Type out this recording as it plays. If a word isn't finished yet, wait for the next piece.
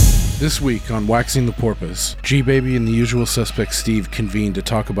This week on Waxing the Porpoise, G-Baby and the usual suspect Steve convene to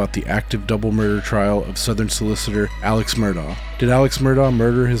talk about the active double murder trial of Southern solicitor Alex Murdaugh. Did Alex Murdaugh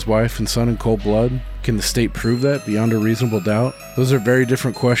murder his wife and son in cold blood? Can the state prove that beyond a reasonable doubt? Those are very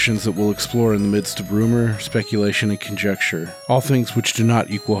different questions that we'll explore in the midst of rumor, speculation, and conjecture, all things which do not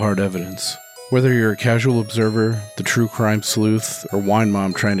equal hard evidence. Whether you're a casual observer, the true crime sleuth, or wine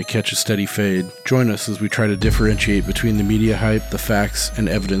mom trying to catch a steady fade, join us as we try to differentiate between the media hype, the facts, and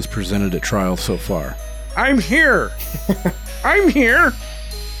evidence presented at trial so far. I'm here! I'm here!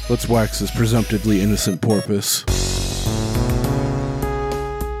 Let's wax this presumptively innocent porpoise.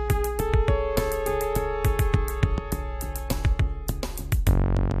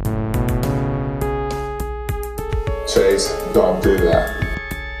 Chase, don't do that.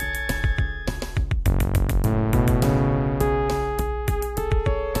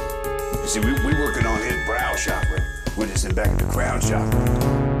 See, we working on his brow chakra. We're just in back at the crown chakra.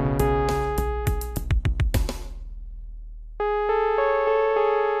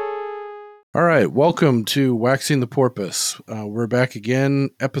 All right, welcome to Waxing the Porpoise. We're back again,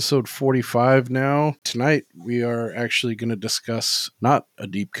 episode 45 now. Tonight, we are actually going to discuss not a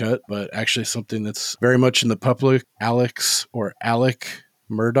deep cut, but actually something that's very much in the public, Alex or Alec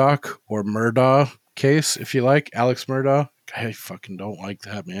Murdaugh or Murdaugh case, if you like. Alex Murdaugh. I fucking don't like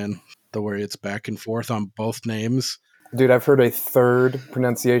that, man. The way it's back and forth on both names. Dude, I've heard a third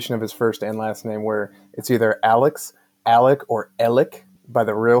pronunciation of his first and last name where it's either Alex, Alec, or Elic by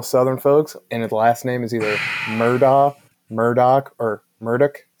the real Southern folks, and his last name is either Murdaugh, Murdoch, or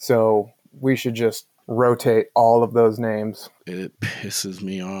Murdoch. So we should just rotate all of those names. It pisses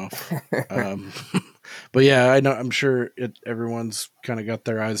me off. But yeah, I know. I'm sure everyone's kind of got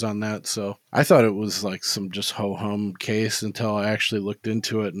their eyes on that. So I thought it was like some just ho-hum case until I actually looked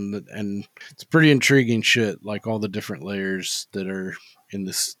into it, and it's pretty intriguing shit. Like all the different layers that are in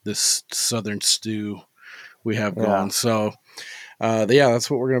this Southern stew we have going. So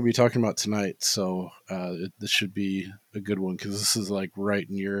that's what we're going to be talking about tonight. So this should be a good one because this is like right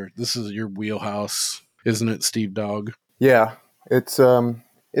in your wheelhouse, isn't it, Steve Dogg? Yeah,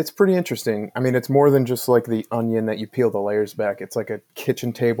 it's pretty interesting. I mean, it's more than just like the onion that you peel the layers back. It's like a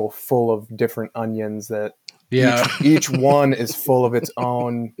kitchen table full of different onions that each one is full of its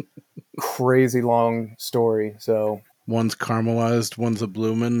own crazy long story. So one's caramelized, one's a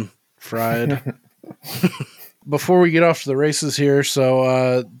bloomin' fried. Before we get off to the races here,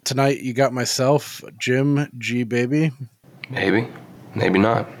 so tonight you got myself, Jim, G-Baby. Maybe. Maybe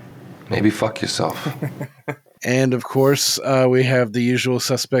not. Maybe fuck yourself. And, of course, we have the usual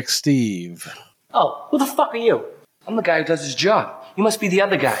suspect, Steve. Oh, who the fuck are you? I'm the guy who does his job. You must be the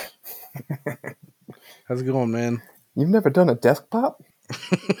other guy. How's it going, man? You've never done a desktop?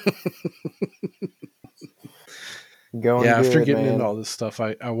 After getting into all this stuff,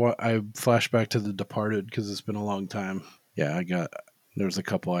 I flash back to The Departed because it's been a long time. Yeah, there's a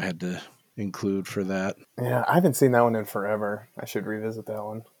couple I had to include for that. Yeah, I haven't seen that one in forever. I should revisit that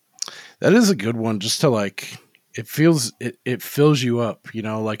one. That is a good one, just to like... It fills you up, you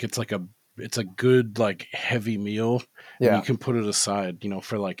know, like it's a good like heavy meal. Yeah. And you can put it aside, you know,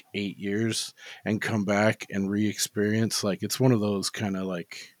 for like 8 years and come back and re-experience. Like it's one of those kind of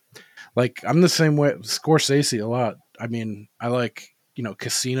like I'm the same way. Scorsese a lot. I mean, I like, you know,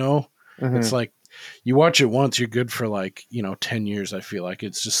 Casino. Mm-hmm. It's like you watch it once, you're good for like, you know, 10 years. I feel like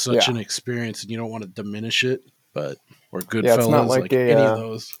it's just such an experience and you don't want to diminish it, but... Or Goodfellas, it's not like any of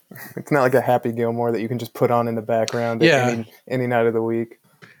those. It's not like a Happy Gilmore that you can just put on in the background any night of the week.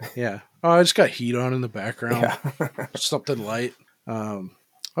 Yeah. Oh, I just got Heat on in the background. Yeah. Something light.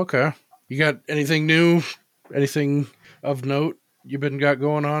 Okay. You got anything new? Anything of note you've got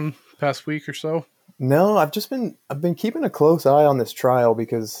going on past week or so? No, I've been keeping a close eye on this trial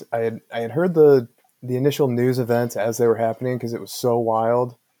because I had heard the initial news events as they were happening because it was so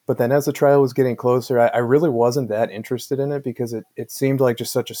wild. But then as the trial was getting closer, I really wasn't that interested in it because it seemed like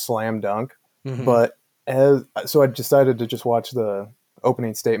just such a slam dunk. Mm-hmm. But so I decided to just watch the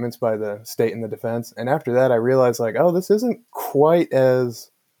opening statements by the state and the defense. And after that, I realized like, oh, this isn't quite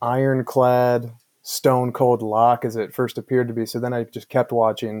as ironclad, stone cold lock as it first appeared to be. So then I just kept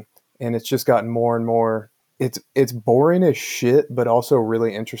watching and it's just gotten more and more. It's boring as shit, but also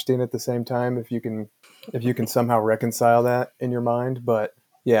really interesting at the same time if you can somehow reconcile that in your mind. But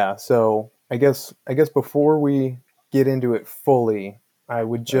yeah, so I guess before we get into it fully, I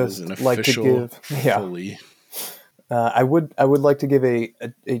would just like to give fully. I would like to give a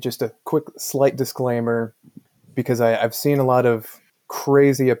just a quick slight disclaimer because I've seen a lot of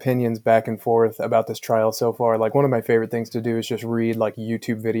crazy opinions back and forth about this trial so far. Like one of my favorite things to do is just read like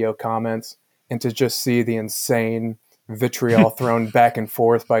YouTube video comments and to just see the insane vitriol thrown back and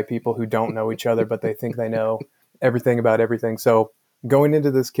forth by people who don't know each other, but they think they know everything about everything. So going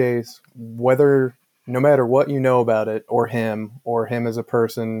into this case, no matter what you know about it, or him as a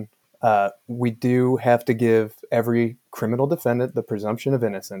person, we do have to give every criminal defendant the presumption of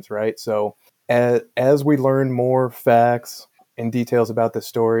innocence, right? So as we learn more facts and details about this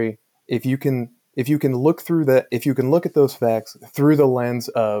story, if you can look through that, if you can look at those facts through the lens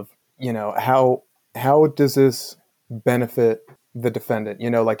of, how does this benefit the defendant?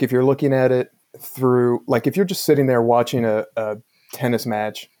 Like if you're looking at it through, like if you're just sitting there watching a tennis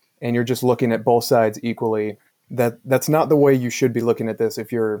match and you're just looking at both sides equally, that's not the way you should be looking at this.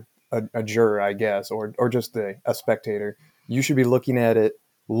 If you're a juror, I guess, or just a spectator, you should be looking at it,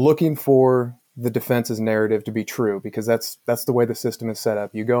 looking for the defense's narrative to be true, because that's the way the system is set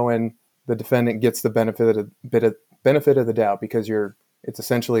up. You go in, the defendant gets the benefit of the doubt because it's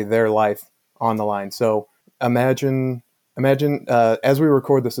essentially their life on the line. So imagine as we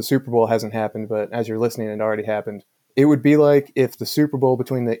record this, the Super Bowl hasn't happened, but as you're listening, it already happened. It would be like if the Super Bowl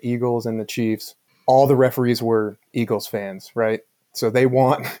between the Eagles and the Chiefs, all the referees were Eagles fans, right? So they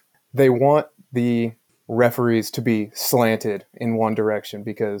want the referees to be slanted in one direction,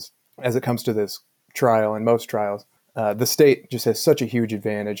 because as it comes to this trial and most trials, the state just has such a huge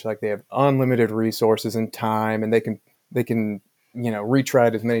advantage. Like they have unlimited resources and time, and they can retry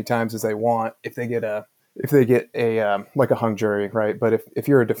it as many times as they want if they get a like a hung jury, right? But if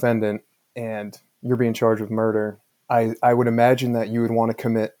you're a defendant and you're being charged with murder, I would imagine that you would want to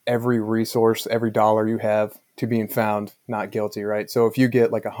commit every resource, every dollar you have to being found not guilty, right? So if you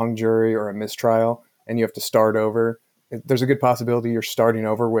get like a hung jury or a mistrial and you have to start over, there's a good possibility you're starting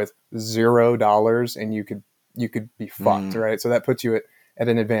over with $0 and you could be fucked, right? So that puts you at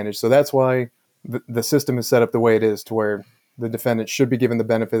an advantage. So that's why the system is set up the way it is, to where the defendant should be given the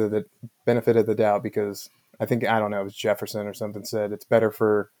benefit of the doubt, because I think, I don't know, it was Jefferson or something said it's better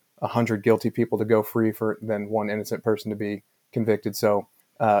for 100 guilty people to go free than one innocent person to be convicted. So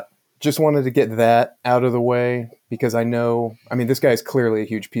just wanted to get that out of the way, because this guy is clearly a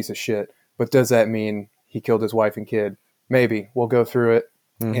huge piece of shit, but does that mean he killed his wife and kid? Maybe. We'll go through it.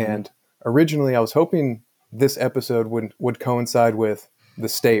 Mm-hmm. And originally I was hoping this episode would coincide with the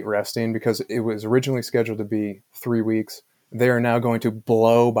state resting, because it was originally scheduled to be 3 weeks. They are now going to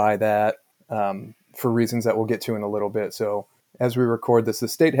blow by that for reasons that we'll get to in a little bit. So as we record this, the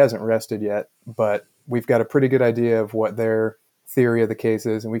state hasn't rested yet, but we've got a pretty good idea of what their theory of the case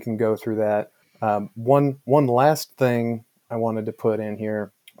is, and we can go through that. One last thing I wanted to put in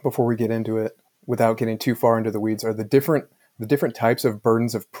here before we get into it, without getting too far into the weeds, are the different types of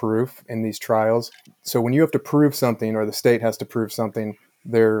burdens of proof in these trials. So when you have to prove something, or the state has to prove something,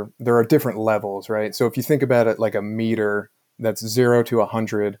 there are different levels, right? So if you think about it like a meter that's 0 to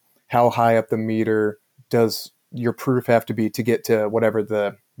 100, how high up the meter does your proof have to be to get to whatever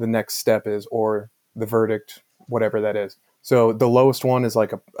the next step is, or the verdict, whatever that is. So the lowest one is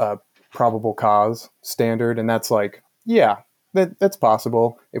like a probable cause standard, and that's like, yeah, that's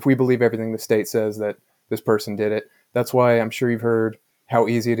possible if we believe everything the state says that this person did it. That's why I'm sure you've heard how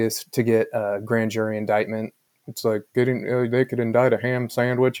easy it is to get a grand jury indictment. It's like they could indict a ham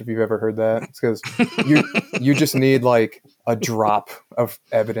sandwich, if you've ever heard that. It's because you just need like a drop of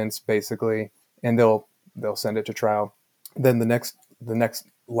evidence, basically, and they'll send it to trial. Then the next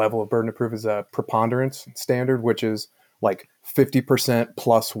level of burden of proof is a preponderance standard, which is like 50%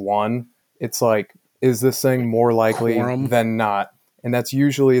 plus 1. It's like, is this thing more likely than not? And that's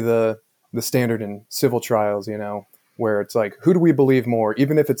usually the standard in civil trials, where it's like, who do we believe more?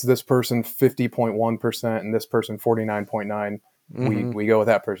 Even if it's this person 50.1% and this person 49.9%, we go with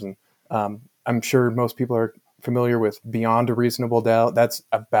that person. I'm sure most people are familiar with beyond a reasonable doubt. That's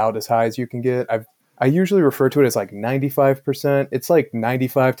about as high as you can get. I usually refer to it as like 95%. It's like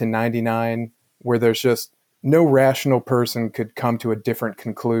 95 to 99, where there's just no rational person could come to a different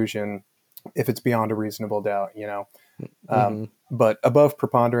conclusion if it's beyond a reasonable doubt, But above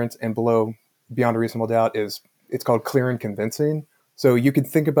preponderance and below beyond a reasonable doubt it's called clear and convincing. So you could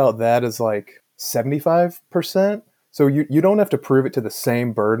think about that as like 75%. So you don't have to prove it to the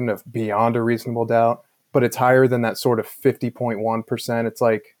same burden of beyond a reasonable doubt, but it's higher than that sort of 50.1%. It's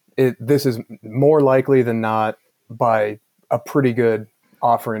like, this is more likely than not by a pretty good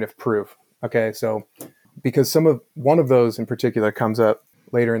offering of proof. Okay, so because one of those in particular comes up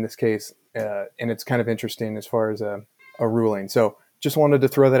later in this case, and it's kind of interesting as far as a ruling. So just wanted to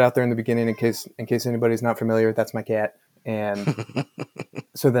throw that out there in the beginning in case anybody's not familiar. That's my cat. And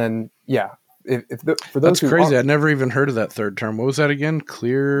so then, yeah. For those That's crazy. I never even heard of that third term. What was that again?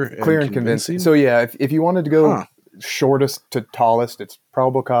 Clear and convincing? So yeah, if you wanted to go shortest to tallest, it's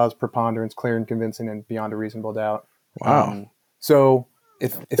probable cause, preponderance, clear and convincing, and beyond a reasonable doubt. Wow. So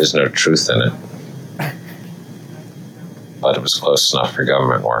if There's no truth in it, but it was close enough for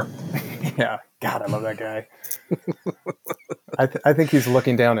government work. yeah, God, I love that guy. I think he's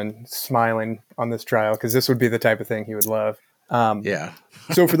looking down and smiling on this trial because this would be the type of thing he would love. Yeah.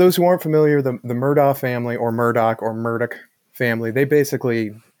 So for those who aren't familiar, the Murdaugh family or Murdaugh family, they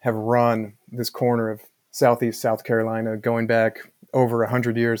basically have run this corner of southeast South Carolina going back over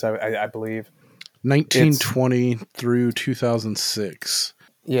 100 years, I believe. 1920 through 2006.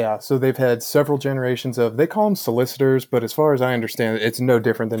 Yeah, so they've had several generations of, they call them solicitors, but as far as I understand it, it's no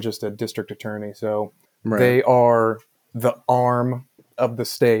different than just a district attorney. So Right. they are the arm of the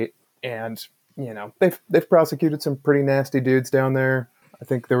state, and you know they've prosecuted some pretty nasty dudes down there. I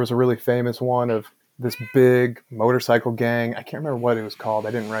think there was a really famous one of this big motorcycle gang. I can't remember what it was called.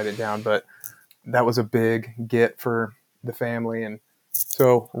 I didn't write it down, but that was a big get for the family. And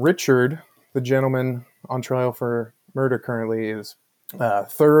so Richard, the gentleman on trial for murder currently, is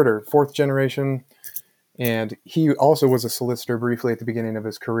third or fourth generation. And he also was a solicitor briefly at the beginning of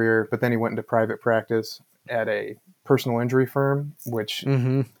his career, but then he went into private practice at a personal injury firm, which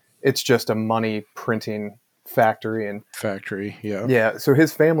it's just a money printing factory. And Factory, yeah. yeah, so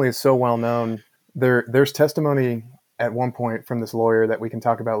his family is so well known. There's testimony at one point from this lawyer that we can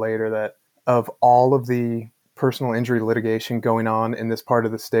talk about later that of all of the personal injury litigation going on in this part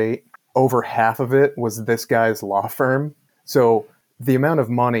of the state, over half of it was this guy's law firm. So the amount of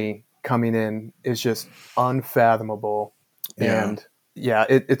money coming in is just unfathomable. Yeah. And yeah,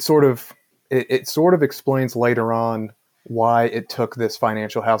 it sort of explains later on why it took this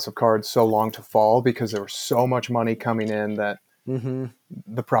financial house of cards so long to fall, because there was so much money coming in that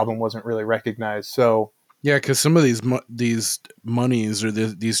the problem wasn't really recognized. So Yeah, because some of these monies or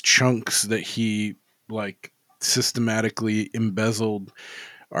these chunks that he like systematically embezzled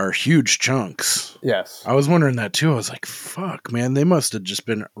are huge chunks. yes, I was wondering that too. I was like, fuck, man, they must have just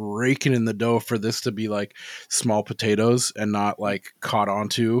been raking in the dough for this to be like small potatoes and not like caught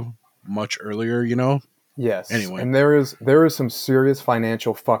onto much earlier, you know? yes. Anyway. And there is some serious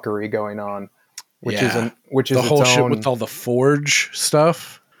financial fuckery going on, which is Yeah. which is the whole its shit own, with all the forge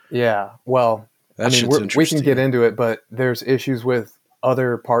stuff. yeah. Well, That I mean, shit's we can interesting. get into it, but there's issues with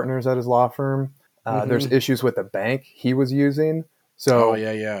other partners at his law firm. There's issues with the bank he was using. So Oh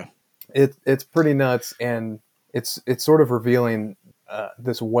yeah. it's pretty nuts, and it's sort of revealing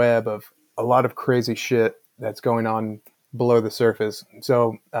this web of a lot of crazy shit that's going on below the surface.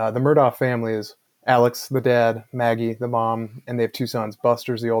 So the Murdaugh family is Alex, the dad, Maggie, the mom, and they have two sons.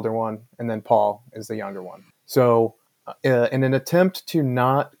 Buster's the older one, and then Paul is the younger one. So in an attempt to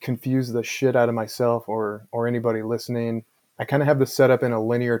not confuse the shit out of myself or anybody listening, I kind of have this set up in a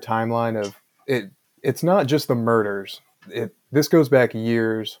linear timeline of it. It's not just the murders. This goes back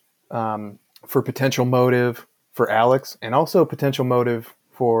years for potential motive for Alex, and also potential motive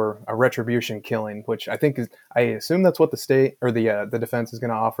for a retribution killing, which I assume that's what the state or the defense is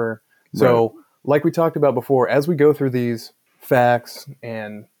going to offer. So, like we talked about before, as we go through these facts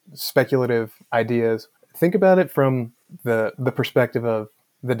and speculative ideas, think about it from the perspective of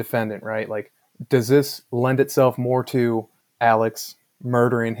the defendant, right? Like, does this lend itself more to Alex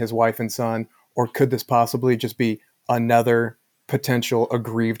murdering his wife and son, or could this possibly just be another potential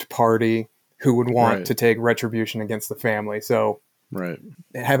aggrieved party who would want to take retribution against the family? So,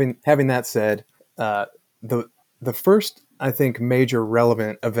 having that said, the first, I think, major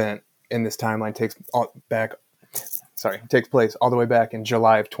relevant event in this timeline takes place all the way back in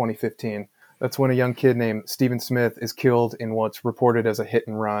July of 2015. That's when a young kid named Stephen Smith is killed in what's reported as a hit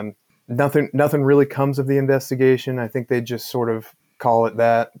and run. Nothing really comes of the investigation. I think they just sort of call it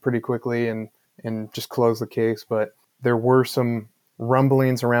that pretty quickly and just close the case. But there were some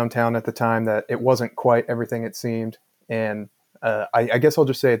rumblings around town at the time that it wasn't quite everything it seemed. And I guess I'll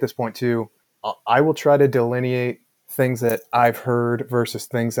just say at this point too, I will try to delineate things that I've heard versus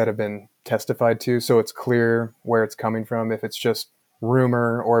things that have been testified to, so it's clear where it's coming from, if it's just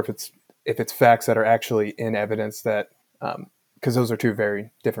rumor or if it's facts that are actually in evidence, that because those are two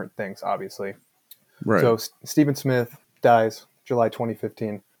very different things, obviously. So Stephen Smith dies July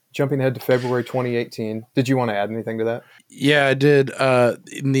 2015. Jumping ahead to February 2018, did you want to add anything to that? Yeah, I did.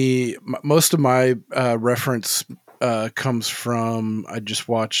 Most of my reference comes from, I just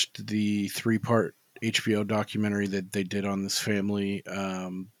watched the 3-part HBO documentary that they did on this family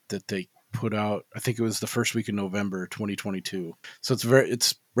that they put out. I think it was the first week in November 2022. So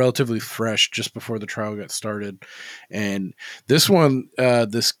it's relatively fresh, just before the trial got started. And this one,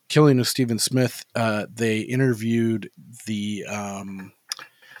 this killing of Stephen Smith, they interviewed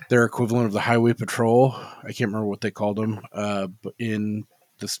their equivalent of the Highway Patrol. I can't remember what they called them, but in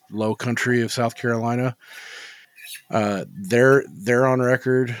this low country of South Carolina. They're on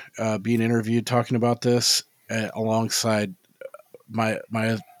record being interviewed talking about this alongside my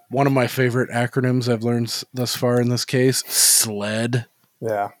one of my favorite acronyms I've learned thus far in this case, SLED.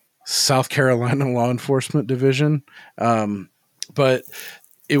 Yeah. South Carolina Law Enforcement Division. But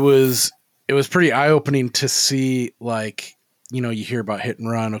it was pretty eye opening to see, like, you hear about hit and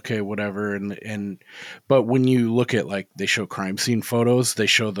run, okay, whatever, and but when you look at, like, they show crime scene photos, they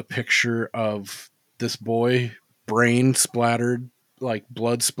show the picture of this boy, brain splattered, like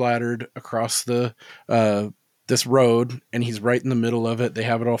blood splattered across the this road, and he's right in the middle of it. They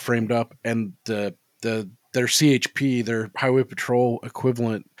have it all framed up, and their CHP, their highway patrol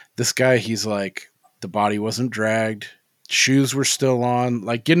equivalent, this guy, he's like, the body wasn't dragged, shoes were still on,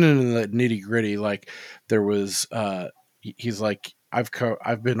 like, getting into the nitty gritty. Like, there was he's like, I've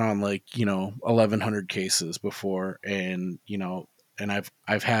been on, like, 1,100 cases before, and and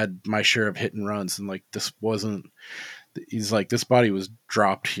I've had my share of hit and runs, and, like, this wasn't. He's like, this body was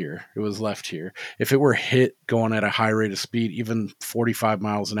dropped here. It was left here. If it were hit going at a high rate of speed, even 45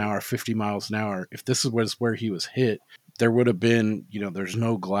 miles an hour, 50 miles an hour, if this was where he was hit, there would have been, there's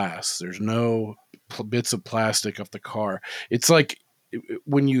no glass, there's no bits of plastic off the car. It's like,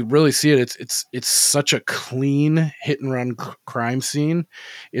 when you really see it, it's such a clean hit and run crime scene.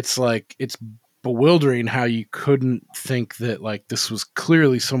 It's like, it's bewildering how you couldn't think that, like, this was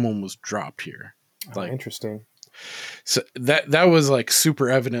clearly someone was dropped here. Like, interesting. So that was, like, super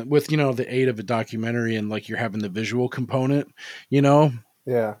evident with, the aid of a documentary, and, like, you're having the visual component,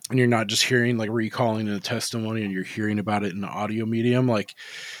 Yeah. and you're not just hearing, like, recalling in a testimony, and you're hearing about it in the audio medium, like,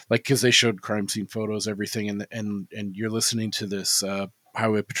 because they showed crime scene photos, everything. And you're listening to this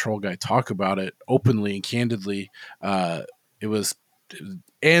highway patrol guy talk about it openly and candidly. It was,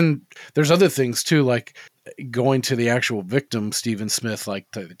 and there's other things too, like, going to the actual victim, Stephen Smith, like,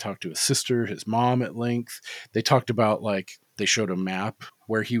 they talked to his sister, his mom at length. They talked about, like, they showed a map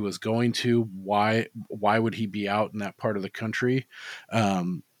where he was going to. Why would he be out in that part of the country?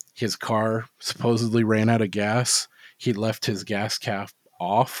 His car supposedly ran out of gas. He left his gas cap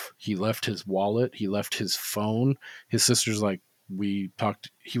off. He left his wallet. He left his phone. His sister's like, we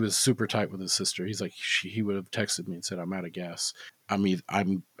talked. He was super tight with his sister. He's like, he would have texted me and said, I'm out of gas. I mean,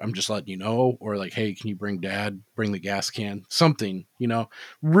 I'm just letting you know, or like, hey, can you bring the gas can? Something,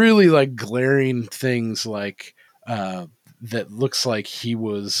 really, like, glaring things, like, that looks like he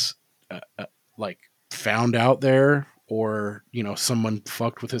was like, found out there, or, someone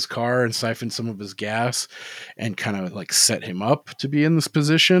fucked with his car and siphoned some of his gas and kind of, like, set him up to be in this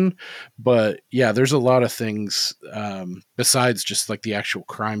position. But yeah, there's a lot of things besides just, like, the actual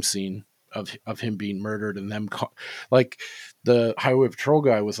crime scene of him being murdered, and them like, the highway patrol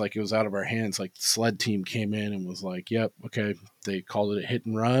guy was like, it was out of our hands. Like, the sled team came in and was like, yep, okay, they called it a hit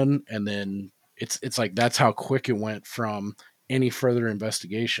and run, and then it's like, that's how quick it went from any further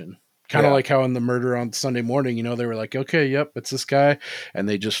investigation. Kind of like how in the murder on Sunday morning, they were like, okay, yep, it's this guy, and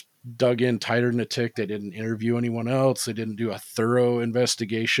they just dug in tighter than a tick. They didn't interview anyone else. They didn't do a thorough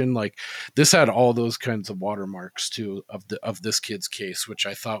investigation. Like, this had all those kinds of watermarks too of this kid's case, which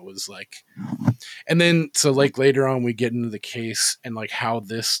I thought was, like. And then, so, like, later on, we get into the case and, like, how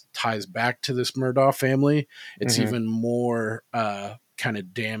this ties back to this Murdaugh family. It's even more kind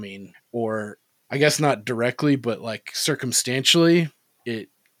of damning, or I guess not directly, but, like, circumstantially,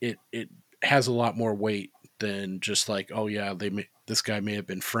 it has a lot more weight than just, like, oh yeah, this guy may have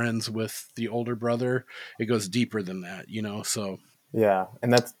been friends with the older brother. It goes deeper than that, so. Yeah.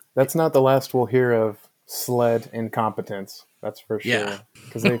 And that's not the last we'll hear of SLED incompetence. That's for sure. Yeah.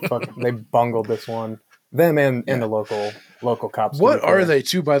 Because they bungled this one. Them and the local cops. What are they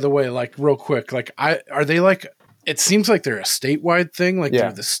too, by the way? Like, real quick, like, are they, like, it seems like they're a statewide thing, like,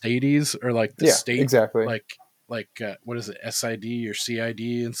 they're the stadies, or, like, the state, exactly. like what is it, SID or CID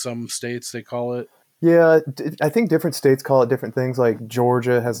in some states they call it? Yeah, I think different states call it different things. Like,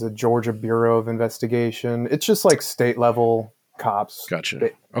 Georgia has a Georgia Bureau of Investigation. It's just like state level cops. Gotcha.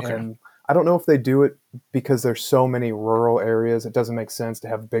 Okay. And I don't know if they do it because there's so many rural areas. It doesn't make sense to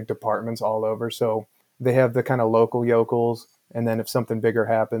have big departments all over. So they have the kind of local yokels, and then if something bigger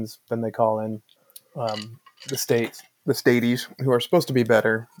happens, then they call in the stadies, who are supposed to be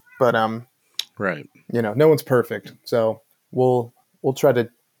better, but right. No one's perfect. So we'll try to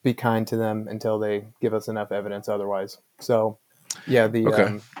be kind to them until they give us enough evidence otherwise. So yeah,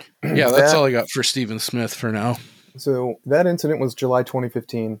 that's all I got for Stephen Smith for now. So that incident was July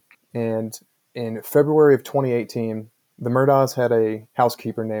 2015, and in February of 2018, the Murdaughs had a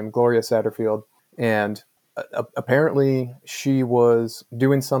housekeeper named Gloria Satterfield, and apparently she was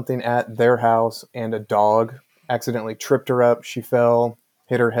doing something at their house, and a dog accidentally tripped her up. She fell,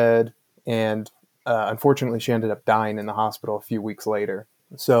 hit her head, and unfortunately, she ended up dying in the hospital a few weeks later.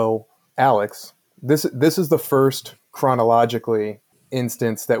 So Alex, this is the first chronologically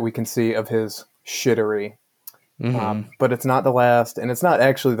instance that we can see of his shittery. But it's not the last, and it's not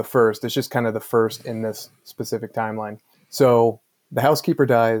actually the first. It's just kind of the first in this specific timeline. So the housekeeper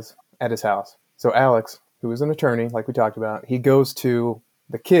dies at his house. So Alex, who is an attorney, like we talked about, he goes to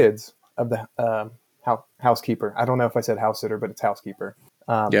the kids of the housekeeper. I don't know if I said house sitter, but it's housekeeper.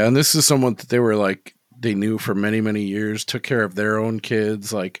 Yeah, and this is someone that they were like, they knew for many, many years, took care of their own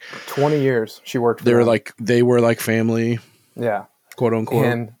kids. Like 20 years she worked for they were them. they were like family. Yeah. Quote unquote.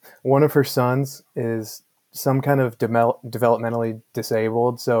 And one of her sons is some kind of developmentally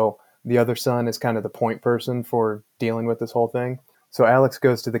disabled. So the other son is kind of the point person for dealing with this whole thing. So Alex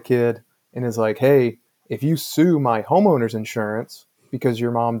goes to the kid and is like, hey, if you sue my homeowner's insurance because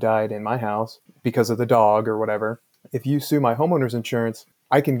your mom died in my house because of the dog or whatever, if you sue my homeowner's insurance,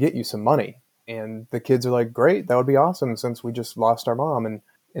 I can get you some money. And the kids are like, great, that would be awesome since we just lost our mom.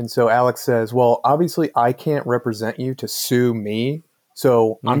 And so Alex says, well, obviously I can't represent you to sue me.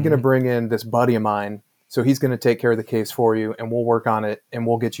 So I'm going to bring in this buddy of mine. So he's going to take care of the case for you, and we'll work on it, and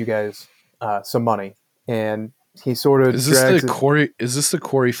we'll get you guys some money. And he sort of Is this the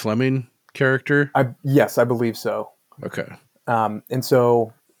Corey Fleming character? Yes, I believe so. Okay. And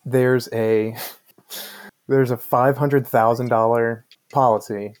so there's a $500,000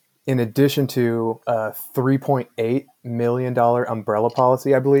 policy in addition to a $3.8 million umbrella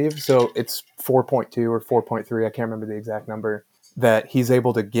policy, I believe. So it's 4.2 or 4.3. I can't remember the exact number that he's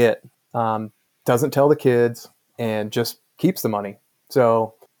able to get. Doesn't tell the kids and just keeps the money.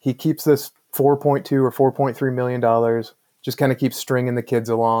 So he keeps this 4.2 or $4.3 million, just kind of keeps stringing the kids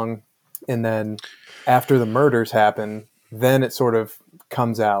along. And then after the murders happen, then it sort of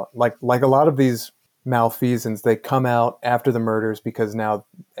comes out. Like a lot of these malfeasance, they come out after the murders because now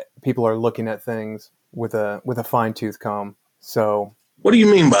people are looking at things with a fine-tooth comb. So what do you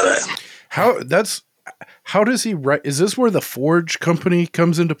mean by that? How does he write? Is this where the Forge company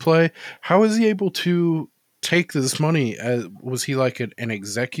comes into play? How is he able to take this money? Was he like an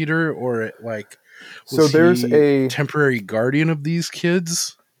executor, or there's a temporary guardian of these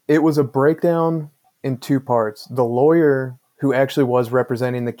kids? It was a breakdown in two parts. The lawyer who actually was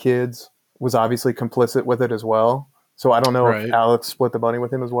representing the kids was obviously complicit with it as well. So I don't know if Alex split the money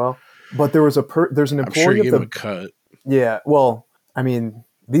with him as well. But there's an employee I'm sure he gave him a cut. Yeah, well, I mean,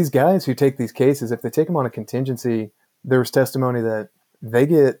 these guys who take these cases, if they take them on a contingency, there was testimony that they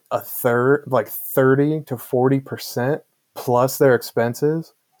get a third, like 30 to 40% plus their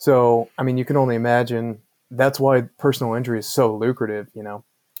expenses. So, I mean, you can only imagine that's why personal injury is so lucrative,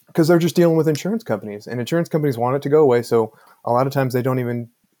 because they're just dealing with insurance companies, and insurance companies want it to go away. So a lot of times they don't even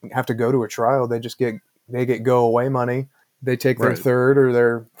have to go to a trial. They just get go away money. They take their third or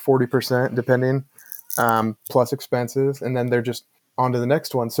their 40%, depending, plus expenses, and then they're just on to the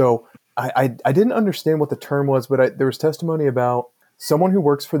next one. So I didn't understand what the term was, but there was testimony about someone who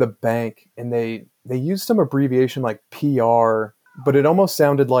works for the bank, and they used some abbreviation like PR, but it almost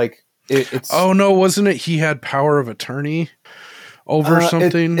sounded like it's. Oh no, wasn't it? He had power of attorney over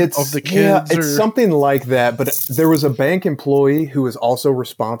something of the kids. Yeah, it's something like that. But there was a bank employee who was also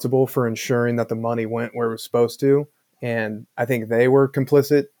responsible for ensuring that the money went where it was supposed to, and I think they were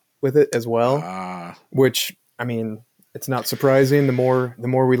complicit with it as well. Which, I mean, it's not surprising. The more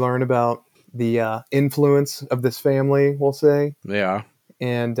we learn about the influence of this family, we'll say,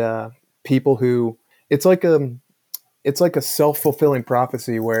 and people who it's like a self-fulfilling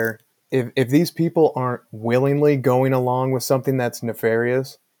prophecy where if these people aren't willingly going along with something that's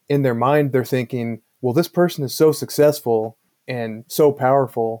nefarious, in their mind they're thinking, well, this person is so successful and so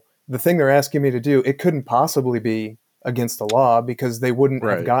powerful, the thing they're asking me to do, it couldn't possibly be against the law because they wouldn't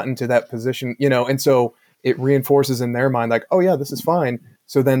have gotten to that position, and so it reinforces in their mind like, oh yeah, this is fine.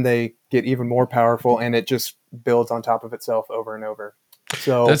 So then they get even more powerful, and it just builds on top of itself over and over.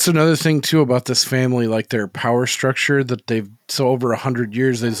 So that's another thing too about this family, like their power structure that over 100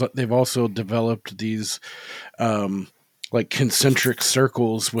 years, they've also developed these like concentric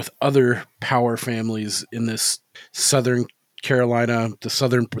circles with other power families in this Southern Carolina,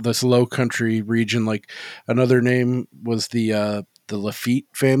 this low country region. Like another name was the Lafitte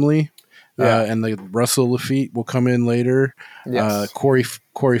family. And the Russell Lafitte will come in later. Yes.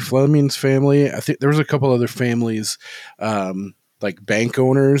 Corey Fleming's family. I think there was a couple other families, like bank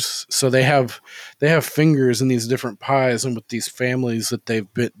owners. So they have fingers in these different pies, and with these families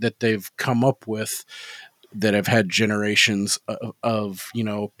that they've come up with that have had generations of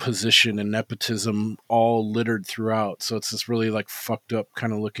position and nepotism all littered throughout. So it's this really like fucked up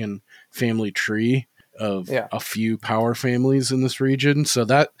kind of looking family tree. of Yeah. a few power families in this region. So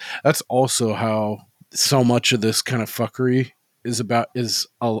that's also how so much of this kind of fuckery is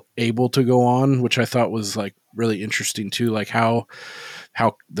able to go on, which I thought was like really interesting too, like how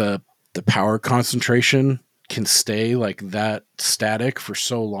the power concentration can stay like that static for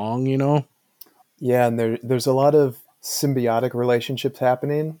so long, you know? Yeah, and there's a lot of symbiotic relationships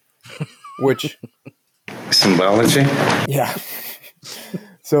happening, which Symbology? yeah.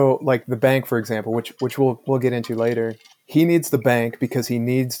 So like the bank, for example, which we'll get into later, he needs the bank because he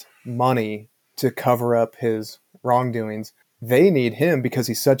needs money to cover up his wrongdoings. They need him because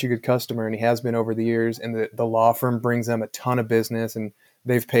he's such a good customer and he has been over the years, and the law firm brings them a ton of business, and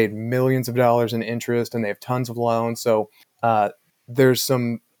they've paid millions of dollars in interest and they have tons of loans. So uh, there's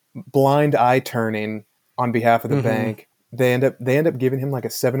some blind eye turning on behalf of the Mm-hmm. bank. They end up giving him like a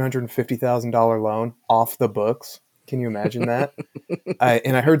 $750,000 loan off the books. Can you imagine that? I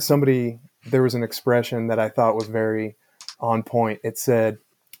heard there was an expression that I thought was very on point. It said,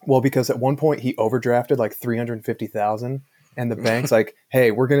 well, because at one point he overdrafted like 350,000, and the bank's like,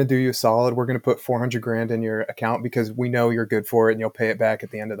 hey, we're going to do you a solid. We're going to put 400 grand in your account because we know you're good for it and you'll pay it back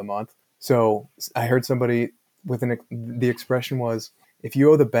at the end of the month. So I heard somebody the expression was, if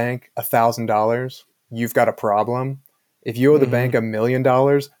you owe the bank $1,000, you've got a problem. If you owe the bank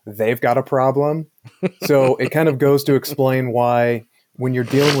 $1,000,000, they've got a problem. So it kind of goes to explain why when you're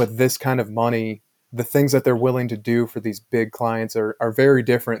dealing with this kind of money, the things that they're willing to do for these big clients are very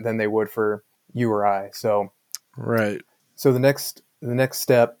different than they would for you or I. So Right. so the next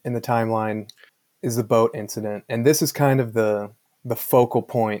step in the timeline is the boat incident. And this is kind of the focal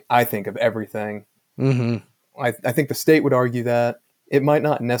point, I think, of everything. Mm-hmm. I think the state would argue that it might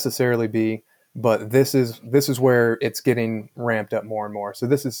not necessarily be, but this is where it's getting ramped up more and more. So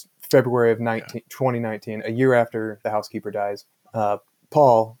this is February of 2019, a year after the housekeeper dies.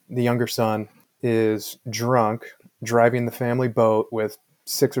 Paul, the younger son, is drunk, driving the family boat with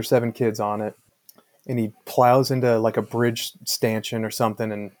 6 or 7 kids on it, and he plows into like a bridge stanchion or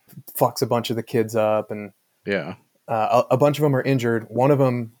something and fucks a bunch of the kids up, and Yeah. a bunch of them are injured. One of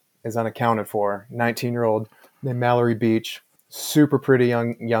them is unaccounted for, 19-year-old named Mallory Beach, super pretty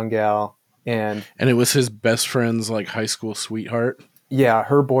young gal, and And it was his best friend's like high school sweetheart. yeah,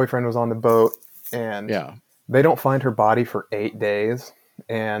 her boyfriend was on the boat, and Yeah. they don't find her body for 8 days,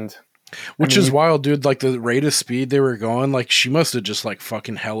 and Which is wild, dude. Like the rate of speed they were going, like she must have just like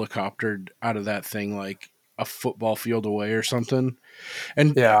fucking helicoptered out of that thing like a football field away or something.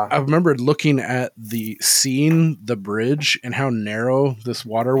 And yeah, I remember looking at seeing the bridge and how narrow this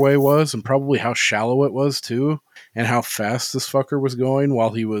waterway was, and probably how shallow it was too, and how fast this fucker was going while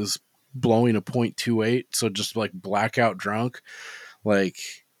he was blowing a .28, so just like blackout drunk. Like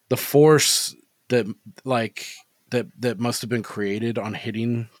the force that like that must have been created on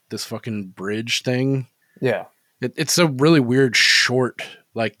hitting this fucking bridge thing. yeah. It's a really weird, short,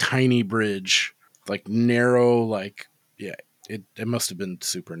 like tiny bridge, like narrow, like yeah. It must have been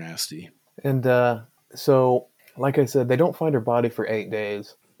super nasty. And so, like I said, they don't find her body for 8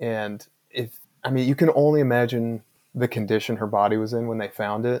 days. And you can only imagine the condition her body was in when they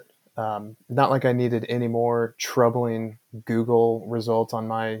found it. Not like I needed any more troubling Google results on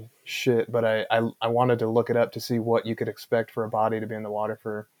my shit, but I wanted to look it up to see what you could expect for a body to be in the water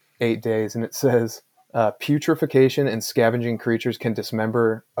for 8 days. And it says putrefaction and scavenging creatures can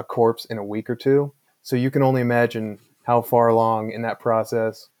dismember a corpse in a week or two. So you can only imagine how far along in that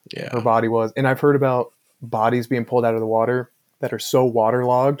process her body was. And I've heard about bodies being pulled out of the water that are so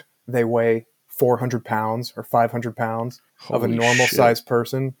waterlogged they weigh 400 pounds or 500 pounds of a Holy normal shit. sized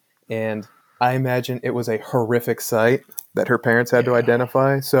person. And I imagine it was a horrific sight that her parents had to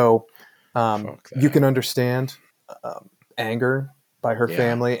identify. So Fuck that. you can understand anger by her Yeah.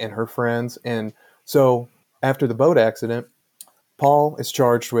 family and her friends. And so after the boat accident, Paul is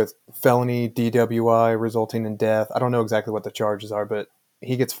charged with felony DWI resulting in death. I don't know exactly what the charges are, but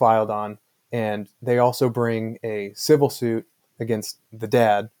he gets filed on. And they also bring a civil suit against the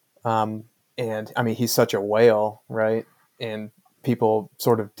dad. And I mean, he's such a whale, right? And people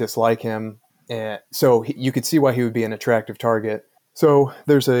sort of dislike him. And so you could see why he would be an attractive target. So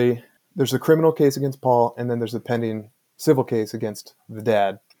there's a criminal case against Paul, and then there's a pending civil case against the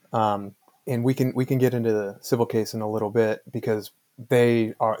dad. And we can get into the civil case in a little bit because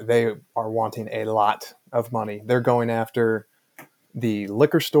they are wanting a lot of money. They're going after the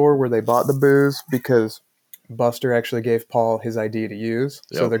liquor store where they bought the booze because Buster actually gave Paul his ID to use.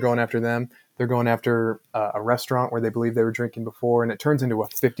 So Yep. they're going after them. They're going after a restaurant where they believe they were drinking before, and it turns into a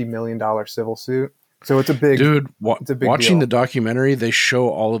 $50 million civil suit. So it's a big Dude, it's a big watching deal. the documentary, they show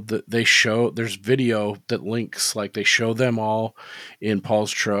all of the, there's video that links, like they show them all in Paul's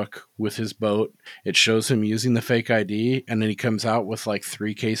truck with his boat. It shows him using the fake ID, and then he comes out with like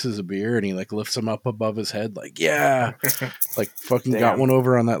 3 cases of beer, and he like lifts them up above his head, like, yeah, like fucking got Damn. one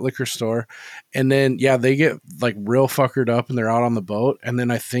over on that liquor store. And then, yeah, they get like real fuckered up and they're out on the boat. And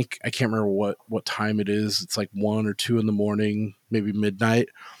then I can't remember what time it is. It's like 1 or 2 in the morning, maybe midnight.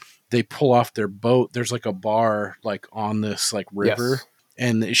 They pull off their boat. There's like a bar like on this like river, Yes.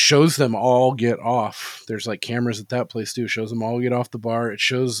 and it shows them all get off. There's like cameras at that place too. It shows them all get off the bar. It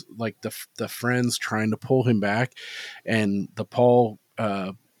shows like the friends trying to pull him back, and the Paul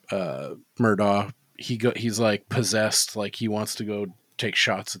Murdaugh, he's like possessed, like he wants to go take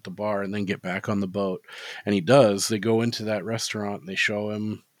shots at the bar and then get back on the boat, and he does. They go into that restaurant and they show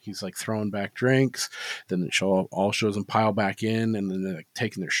him. He's like throwing back drinks. Then it all shows them pile back in, and then they're like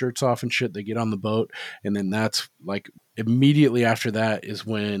taking their shirts off and shit. They get on the boat, and then that's like immediately after that is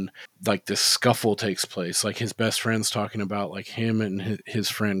when like this scuffle takes place. Like his best friend's talking about like him and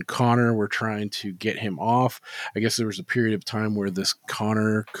his friend Connor were trying to get him off. I guess there was a period of time where this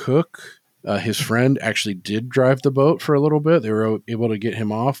Connor Cook, his friend, actually did drive the boat for a little bit. They were able to get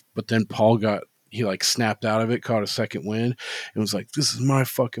him off, but then he like snapped out of it, caught a second wind, and was like, this is my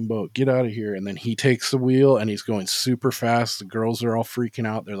fucking boat, get out of here. And then he takes the wheel and he's going super fast. The girls are all freaking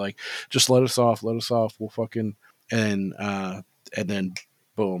out. They're like, just let us off, we'll fucking. And then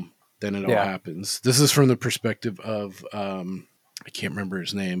boom, then it all happens. This is from the perspective of I can't remember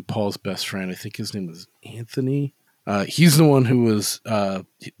his name, Paul's best friend. I think his name was Anthony. He's the one who was the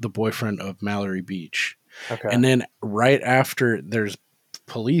boyfriend of Mallory Beach. Okay. And then right after, there's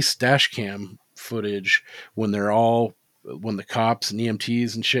police dash cam footage when the cops and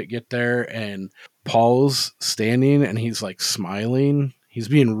EMTs and shit get there, and Paul's standing and he's like smiling. He's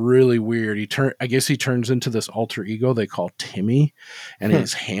being really weird. I guess he turns into this alter ego they call Timmy, and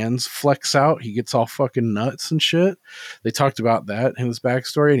his hands flex out. He gets all fucking nuts and shit. They talked about that in his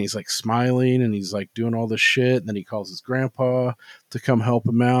backstory, and he's like smiling and he's like doing all this shit. And then he calls his grandpa to come help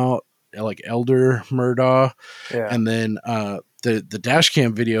him out, like Elder Murdaugh. Yeah. And then the dash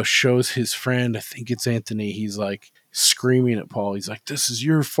cam video shows his friend, I think it's Anthony, he's like screaming at Paul. He's like, this is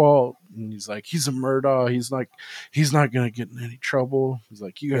your fault. And he's like, he's a Murdaugh. He's not going to get in any trouble. He's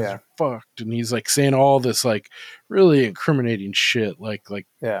like, you guys are fucked. And he's like saying all this like really incriminating shit, like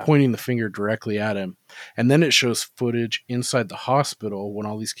pointing the finger directly at him. And then it shows footage inside the hospital when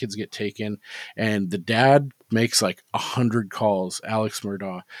all these kids get taken, and the dad makes like 100 calls, Alex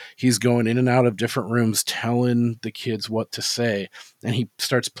Murdaugh. He's going in and out of different rooms telling the kids what to say, and he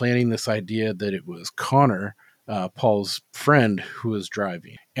starts planning this idea that it was Connor, Paul's friend, who was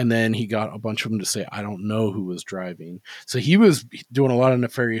driving. And then he got a bunch of them to say, I don't know who was driving. So he was doing a lot of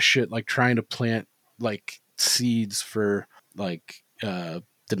nefarious shit, like trying to plant like seeds for like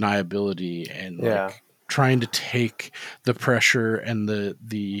deniability and like trying to take the pressure and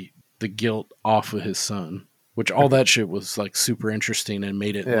the guilt off of his son, which all that shit was like super interesting and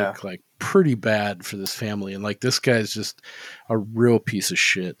made it look like pretty bad for this family. And like, this guy's just a real piece of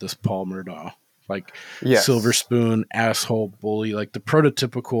shit, this Paul Murdaugh. Like silver spoon, asshole, bully, like the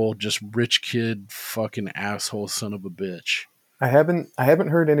prototypical just rich kid, fucking asshole son of a bitch. I haven't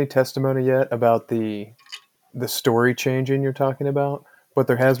heard any testimony yet about the story changing you're talking about, but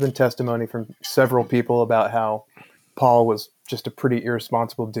there has been testimony from several people about how Paul was just a pretty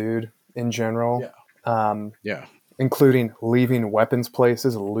irresponsible dude in general. Including leaving weapons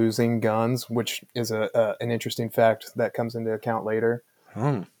places, losing guns, which is an interesting fact that comes into account later.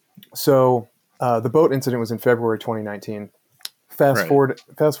 So the boat incident was in February 2019. Fast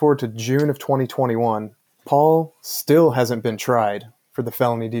forward to June of 2021. Paul still hasn't been tried for the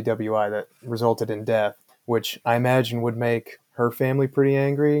felony DWI that resulted in death, which I imagine would make her family pretty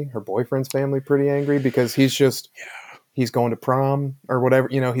angry, her boyfriend's family pretty angry, because he's just he's going to prom or whatever,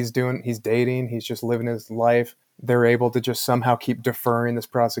 he's dating, he's just living his life. They're able to just somehow keep deferring this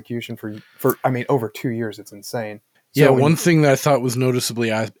prosecution for over 2 years. It's insane. So one thing that I thought was noticeably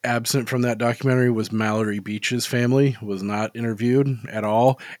absent from that documentary was Mallory Beach's family was not interviewed at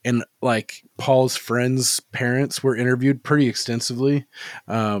all. And like Paul's friends' parents were interviewed pretty extensively.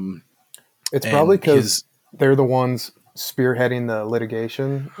 It's probably because they're the ones spearheading the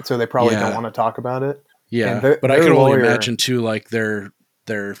litigation. So they probably don't want to talk about it. Yeah. But I could only imagine too, like their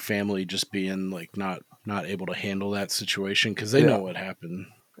family just being like not able to handle that situation because they know what happened.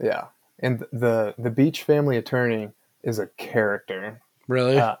 Yeah. And the Beach family attorney is a character.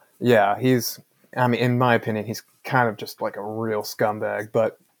 Really? He's, in my opinion, he's kind of just like a real scumbag,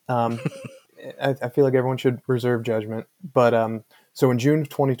 but I feel like everyone should reserve judgment. But so in June of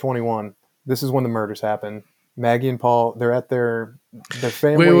 2021, This is when the murders happen. Maggie and Paul, they're at their Wait,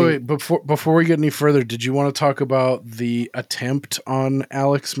 family. wait, wait. Before we get any further, did you want to talk about the attempt on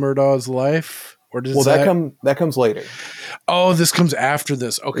Alex Murdaugh's life? Or does Well, that that comes later. Oh, this comes after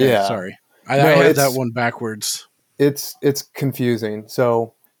this. Okay, Yeah. sorry. I No, had it's that one backwards. it's confusing.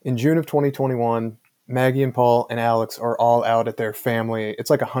 So in June of 2021, Maggie and Paul and Alex are all out at their family. It's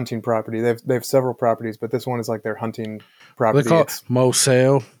like a hunting property. They have several properties, but this one is like their hunting They property. call it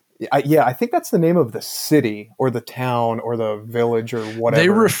Mosale. I think that's the name of the city or the town or the village or whatever. They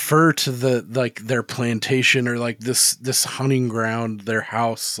refer to their plantation or like this hunting ground, their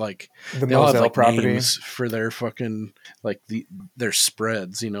house, like the they all have Moselle like property. names for their fucking like their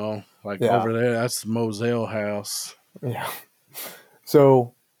spreads, like Yeah. over there. That's the Moselle house. Yeah.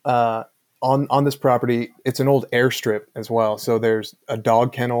 So on this property, it's an old airstrip as well. So there's a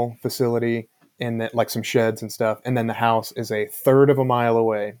dog kennel facility and then like some sheds and stuff. And then the house is a third of a mile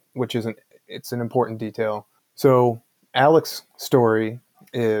away, which it's an important detail. So Alex's story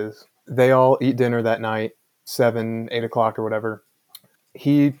is they all eat dinner that night, 7, 8 o'clock or whatever.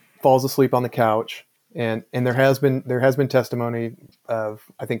 He falls asleep on the couch, and there has been testimony of,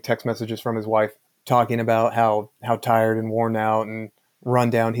 I think, text messages from his wife talking about how tired and worn out and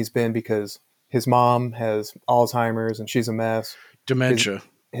run down he's been because his mom has Alzheimer's and she's a mess. Dementia.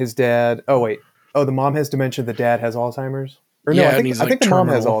 His dad. The mom has dementia. The dad has Alzheimer's. Or no, Yeah, I and he's, think like, the mom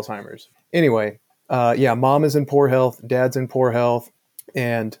has terminal. Alzheimer's. Anyway, mom is in poor health. Dad's in poor health,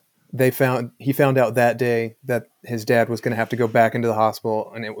 and he found out that day that his dad was going to have to go back into the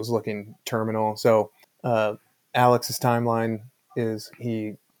hospital, and it was looking terminal. So Alex's timeline is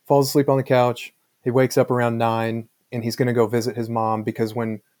he falls asleep on the couch. He wakes up around 9, and he's going to go visit his mom because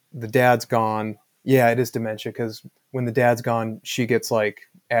when the dad's gone, it is dementia because when the dad's gone, she gets like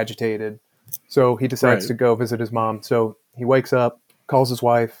agitated. So he decides Right. to go visit his mom. So he wakes up, calls his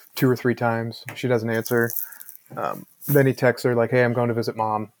wife 2 or 3 times. She doesn't answer. Then he texts her like, "Hey, I'm going to visit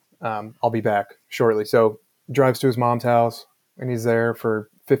mom. I'll be back shortly." So drives to his mom's house, and he's there for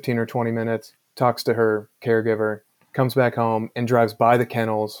 15 or 20 minutes, talks to her caregiver, comes back home, and drives by the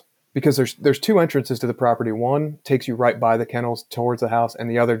kennels because there's 2 entrances to the property. One takes you right by the kennels towards the house, and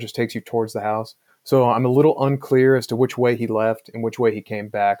the other just takes you towards the house. So I'm a little unclear as to which way he left and which way he came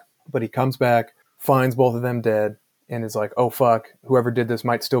back. But he comes back, finds both of them dead, and is like, "Oh, fuck, whoever did this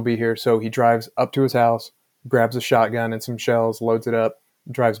might still be here." So he drives up to his house, grabs a shotgun and some shells, loads it up,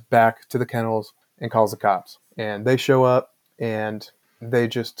 drives back to the kennels, and calls the cops. And they show up, and they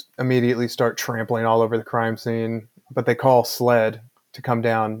just immediately start trampling all over the crime scene. But they call SLED to come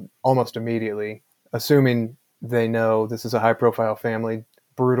down almost immediately, assuming they know this is a high-profile family,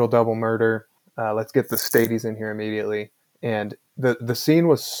 brutal double murder. Let's get the Stadies in here immediately. And the scene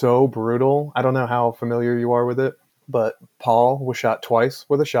was so brutal. I don't know how familiar you are with it, but Paul was shot twice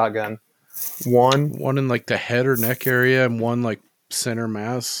with a shotgun. One in like the head or neck area and one like center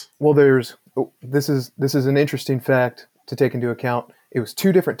mass. Well, this is an interesting fact to take into account. It was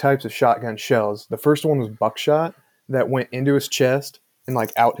 2 different types of shotgun shells. The first one was buckshot that went into his chest and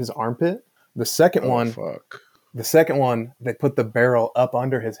like out his armpit. The second one, they put the barrel up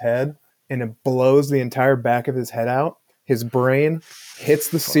under his head and it blows the entire back of his head out. His brain hits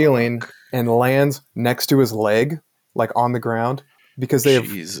the ceiling and lands next to his leg, like on the ground, because they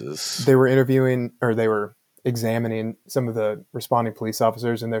were examining some of the responding police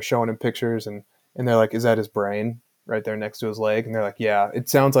officers, and they're showing him pictures, and they're like, "Is that his brain right there next to his leg?" And they're like, "Yeah." It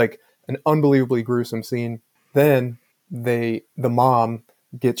sounds like an unbelievably gruesome scene. Then the mom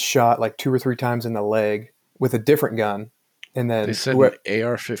gets shot like 2 or 3 times in the leg with a different gun. And then they said an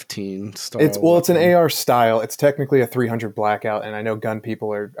AR-15 style. It's an AR style. It's technically a 300 blackout, and I know gun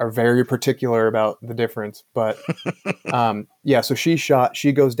people are very particular about the difference. But so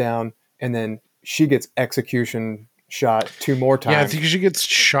she goes down, and then she gets execution shot 2 more times. Yeah, I think she gets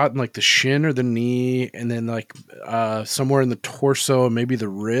shot in like the shin or the knee, and then like somewhere in the torso, maybe the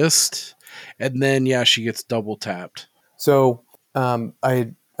wrist, and then she gets double tapped. So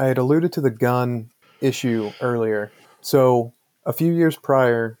I had alluded to the gun issue earlier. So a few years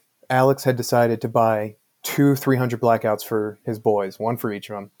prior, Alex had decided to buy 2 300 blackouts for his boys, 1 for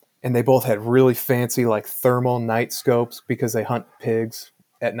each of them. And they both had really fancy like thermal night scopes because they hunt pigs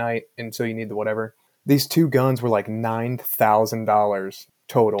at night. And so you need the whatever. These 2 guns were like $9,000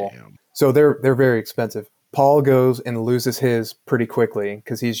 total. Damn. So they're very expensive. Paul goes and loses his pretty quickly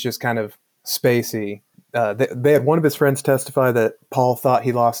because he's just kind of spacey. They had one of his friends testify that Paul thought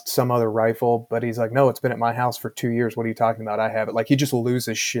he lost some other rifle, but he's like, "No, it's been at my house for 2 years. What are you talking about? I have it." Like he just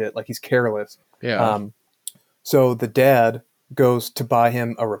loses shit. Like he's careless. Yeah. So the dad goes to buy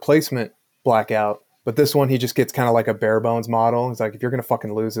him a replacement blackout But this one, he just gets kind of like a bare bones model. He's like, if you're going to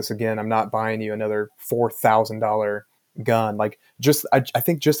fucking lose this again, I'm not buying you another $4,000 gun. Like I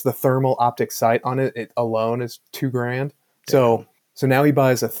think just the thermal optic sight on it alone is $2,000. So now he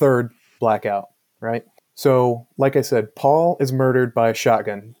buys a third blackout, right? So like I said, Paul is murdered by a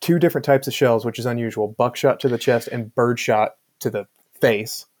shotgun, 2 different types of shells, which is unusual, buckshot to the chest and birdshot to the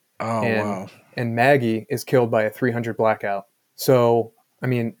face. Oh, wow. And Maggie is killed by a 300 blackout. So, I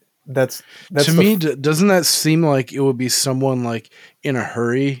mean, that's to me, doesn't that seem like it would be someone like in a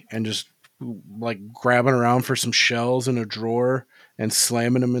hurry and just like grabbing around for some shells in a drawer and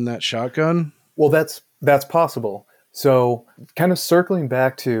slamming them in that shotgun? Well, that's possible. So kind of circling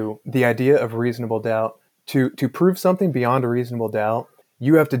back to the idea of reasonable doubt, to prove something beyond a reasonable doubt,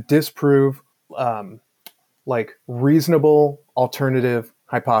 you have to disprove like reasonable alternative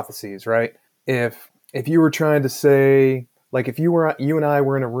hypotheses, right? If you were trying to say, like, if you and I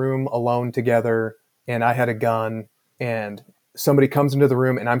were in a room alone together and I had a gun and somebody comes into the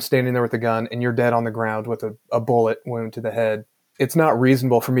room and I'm standing there with a gun and you're dead on the ground with a bullet wound to the head, it's not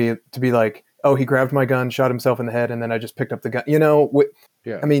reasonable for me to be like, oh, he grabbed my gun, shot himself in the head, and then I just picked up the gun.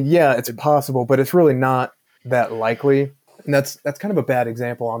 Yeah. I mean, yeah, it's possible, but it's really not that likely. And that's kind of a bad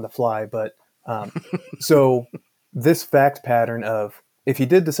example on the fly. But so this fact pattern of, if he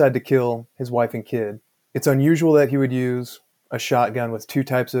did decide to kill his wife and kid, it's unusual that he would use a shotgun with 2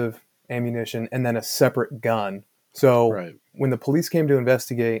 types of ammunition and then a separate gun. So when the police came to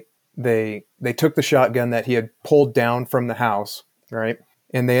investigate, they took the shotgun that he had pulled down from the house, right?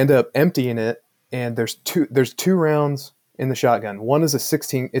 And they end up emptying it, and there's two rounds in the shotgun. One is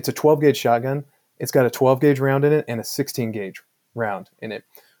it's a 12 gauge shotgun. It's got a 12 gauge round in it and a 16 gauge round in it,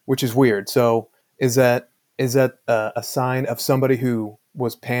 which is weird. So is that a sign of somebody who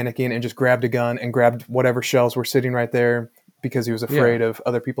was panicking and just grabbed a gun and grabbed whatever shells were sitting right there because he was afraid of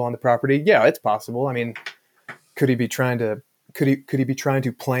other people on the property? Yeah, it's possible. I mean, could he be trying to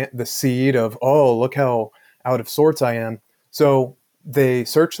plant the seed of, oh, look how out of sorts I am? So they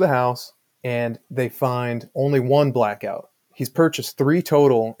search the house and they find only 1 blackout. He's purchased 3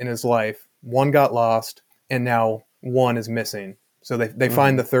 total in his life. 1 got lost, and now 1 is missing. So they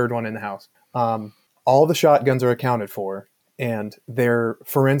find the 3rd one in the house. All the shotguns are accounted for, and they're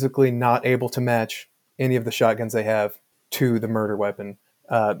forensically not able to match any of the shotguns they have to the murder weapon.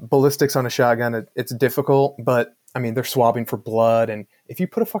 Ballistics on a shotgun, it's difficult, but I mean, they're swabbing for blood, and if you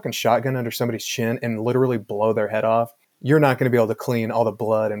put a fucking shotgun under somebody's chin and literally blow their head off, you're not going to be able to clean all the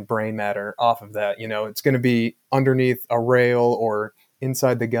blood and brain matter off of that. It's going to be underneath a rail or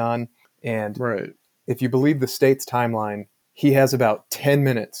inside the gun. And if you believe the state's timeline, he has about 10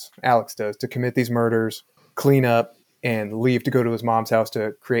 minutes, Alex does, to commit these murders, clean up, and leave to go to his mom's house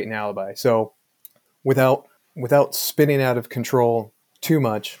to create an alibi. So without spinning out of control too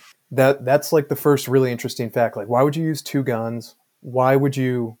much, that's like the first really interesting fact. Like, why would you use 2 guns? Why would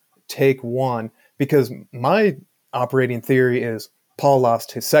you take 1? Because my operating theory is Paul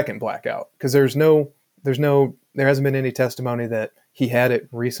lost his 2nd blackout, because there hasn't been any testimony that he had it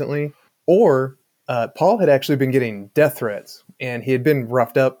recently, or Paul had actually been getting death threats, and he had been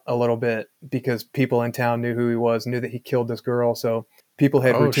roughed up a little bit because people in town knew who he was, knew that he killed this girl. So people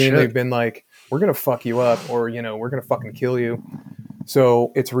had routinely been like, we're going to fuck you up, or, we're going to fucking kill you.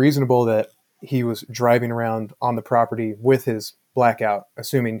 So it's reasonable that he was driving around on the property with his blackout,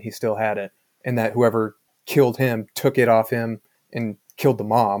 assuming he still had it, and that whoever killed him took it off him and killed the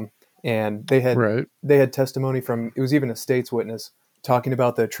mom. And they had testimony from, it was even a state's witness talking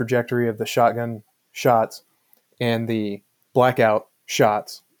about the trajectory of the shotgun shots and the blackout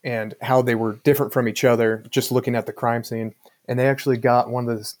shots and how they were different from each other, just looking at the crime scene. And they actually got one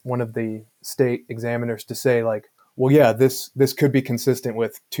of the state examiners to say, like, well, yeah, this could be consistent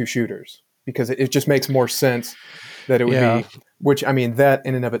with 2 shooters, because it just makes more sense that it would be, which, I mean, that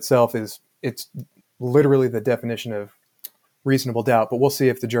in and of itself it's literally the definition of reasonable doubt. But we'll see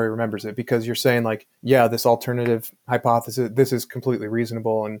if the jury remembers it, because you're saying, like, yeah, this alternative hypothesis, this is completely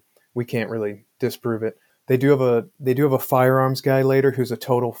reasonable and we can't really disprove it. They do have a firearms guy later who's a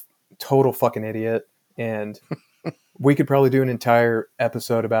total fucking idiot, and we could probably do an entire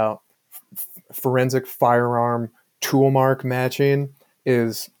episode about forensic firearm tool mark matching.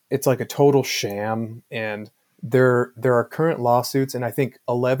 It's like a total sham, and there are current lawsuits in, I think,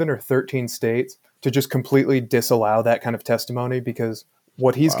 11 or 13 states to just completely disallow that kind of testimony, because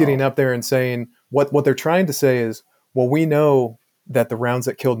what he's getting up there and saying, what they're trying to say is, well, we know that the rounds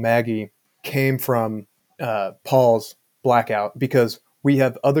that killed Maggie came from Paul's blackout, because we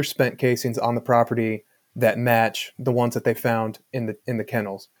have other spent casings on the property that match the ones that they found in the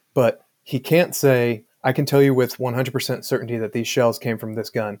kennels. But he can't say, I can tell you with 100% certainty that these shells came from this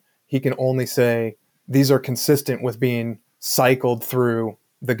gun. He can only say these are consistent with being cycled through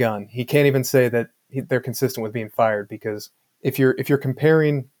the gun. He can't even say that they're consistent with being fired, because if you're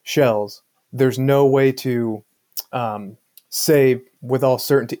comparing shells, there's no way to say with all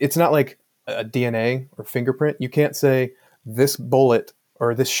certainty. It's not like a DNA or fingerprint. You can't say this bullet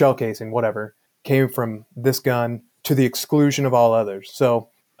or this shell casing, whatever, came from this gun to the exclusion of all others. So,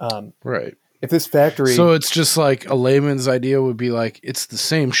 right. If this factory... So it's just like a layman's idea would be like, it's the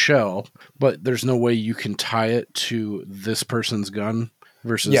same shell, but there's no way you can tie it to this person's gun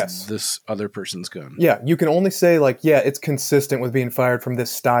versus this other person's gun. Yeah, you can only say like, yeah, it's consistent with being fired from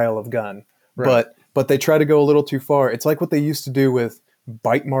this style of gun. Right. But they try to go a little too far. It's like what they used to do with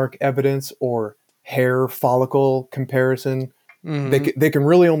bite mark evidence or hair follicle comparison. Mm-hmm. They can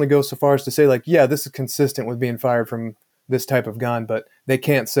really only go so far as to say like, yeah, this is consistent with being fired from this type of gun, but they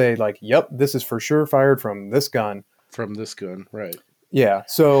can't say like, yep, this is for sure fired from this gun. From this gun, right. Yeah,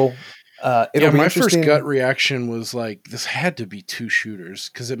 so it'll be my interesting. first gut reaction was like, this had to be two shooters,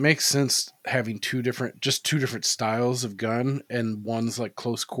 because it makes sense having two different styles of gun, and one's like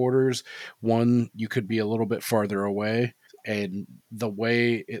close quarters, one you could be a little bit farther away, and the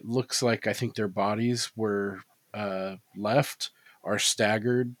way it looks like I think their bodies were left are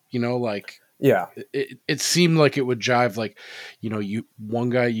staggered, like... Yeah, it seemed like it would jive, like, one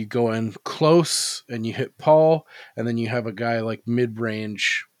guy, you go in close and you hit Paul, and then you have a guy like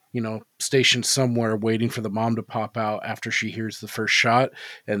mid-range, stationed somewhere waiting for the mom to pop out after she hears the first shot,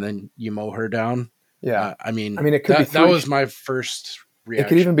 and then you mow her down. Yeah. I mean, it could be that was my first reaction. It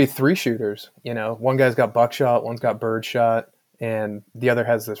could even be three shooters. One guy's got buckshot, one's got birdshot, and the other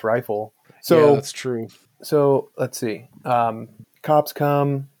has this rifle. So yeah, that's true. So let's see. Cops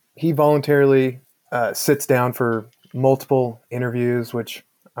come. He voluntarily sits down for multiple interviews, which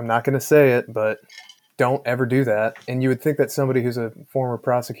I'm not going to say it, but don't ever do that. And you would think that somebody who's a former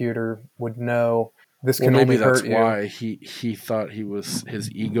prosecutor would know this can only hurt you. Maybe that's why he thought his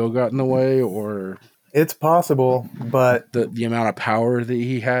ego got in the way, or... It's possible, but... The amount of power that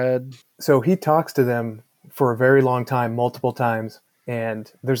he had. So he talks to them for a very long time, multiple times.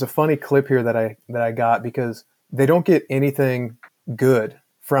 And there's a funny clip here that I got, because they don't get anything good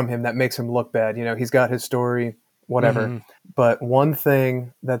from him that makes him look bad. He's got his story, whatever. Mm-hmm. But one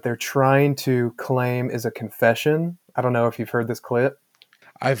thing that they're trying to claim is a confession. I don't know if you've heard this clip.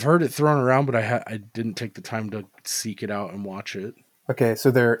 I've heard it thrown around, but I didn't take the time to seek it out and watch it. Okay,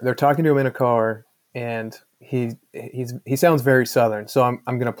 so they're talking to him in a car, and he sounds very Southern. So I'm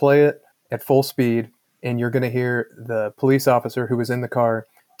going to play it at full speed, and you're going to hear the police officer who was in the car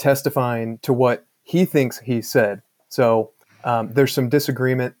testifying to what he thinks he said. So there's some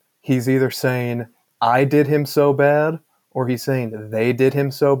disagreement. He's either saying, I did him so bad, or he's saying they did him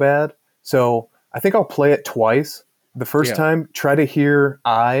so bad. So I think I'll play it twice. The first time, try to hear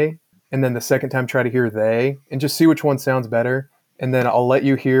I, and then the second time, try to hear they, and just see which one sounds better. And then I'll let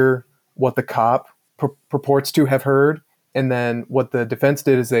you hear what the cop purports to have heard. And then what the defense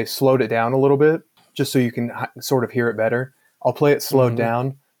did is they slowed it down a little bit, just so you can sort of hear it better. I'll play it slowed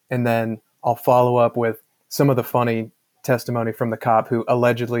down, and then I'll follow up with some of the funny testimony from the cop who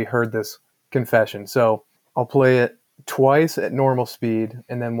allegedly heard this confession. So I'll play it twice at normal speed,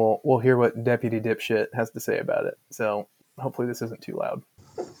 and then we'll hear what Deputy Dipshit has to say about it. So hopefully this isn't too loud.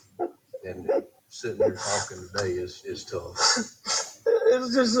 And sitting there talking today is tough.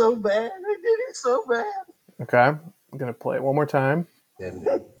 It's just so bad. I did it so bad. Okay, I'm gonna play it one more time. And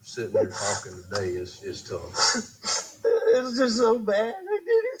sitting there talking today is tough. It's just so bad. I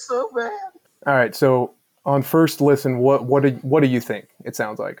did it so bad. All right, so on first listen, what do you think it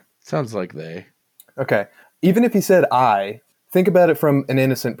sounds like? Sounds like they. Okay. Even if he said I, think about it from an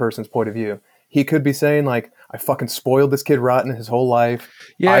innocent person's point of view. He could be saying like, I fucking spoiled this kid rotten his whole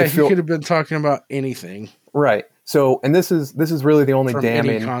life. Yeah, he could have been talking about anything. Right. So, and this is really the only from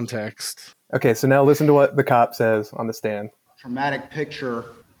damning any context. Okay, so now listen to what the cop says on the stand. Traumatic picture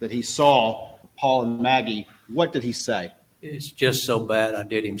that he saw, Paul and Maggie. What did he say? It's just so bad. I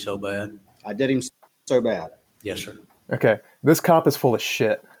did him so bad. I did him so bad. Yes, sir. Okay, this cop is full of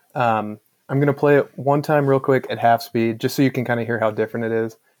shit. I'm going to play it one time real quick at half speed, just so you can kind of hear how different it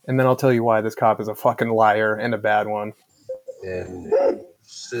is. And then I'll tell you why this cop is a fucking liar and a bad one. And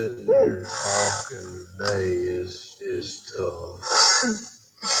sitting there talking today is tough.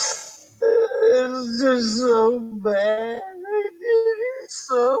 It's just so bad. I did it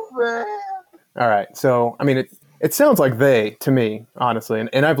so bad. All right, so, I mean, it sounds like they, to me, honestly,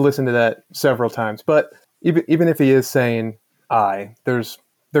 and I've listened to that several times, but even if he is saying I,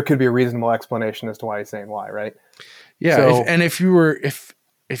 there could be a reasonable explanation as to why he's saying why, right? Yeah, so,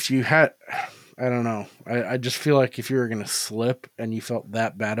 if you had, I don't know. I just feel like if you were gonna slip and you felt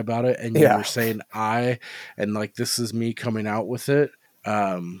that bad about it, and you Yeah. were saying and like this is me coming out with it,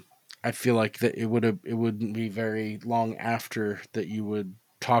 I feel like that it wouldn't be very long after that you would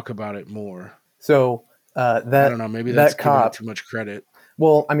talk about it more. So I that don't know. Maybe that's that giving it cop. too much credit.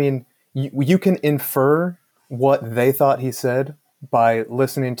 Well, I mean, you can infer what they thought he said by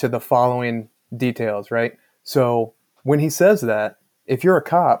listening to the following details, right? So when he says that, if you're a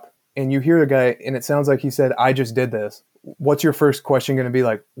cop and you hear a guy and it sounds like he said, "I just did this," what's your first question going to be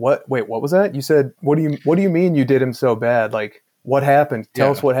like? What? Wait, what was that? You said, What do you mean you did him so bad? Like, what happened?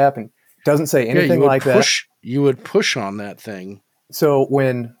 Tell us what happened." Doesn't say anything like that. You would push on that thing. So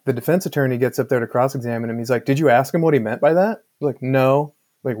when the defense attorney gets up there to cross-examine him, he's like, "Did you ask him what he meant by that?" He's like, "No."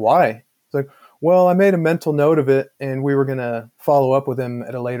 Like, why? He's like, "Well, I made a mental note of it, and we were gonna follow up with him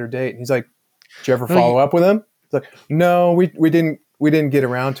at a later date." And he's like, "Did you ever follow up with him?" It's like, "No, we didn't get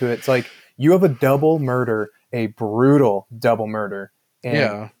around to it." It's like you have a double murder, a brutal double murder,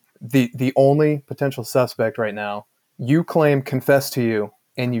 and the only potential suspect right now, you claim confessed to you,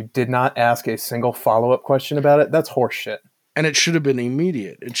 and you did not ask a single follow-up question about it. That's horseshit. And it should have been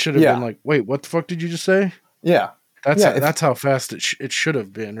immediate. It should have been like, "Wait, what the fuck did you just say?" Yeah. That's how fast it should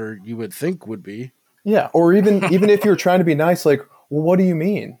have been, or you would think would be. Yeah, or even if you're trying to be nice, like, well, what do you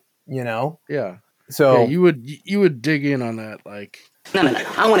mean? You know? Yeah. So yeah, you would dig in on that, like. No.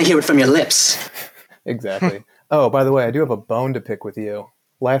 I want to hear it from your lips. Exactly. Oh, by the way, I do have a bone to pick with you.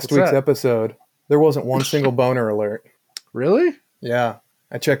 Last week's episode, there wasn't one single boner alert. Really? Yeah,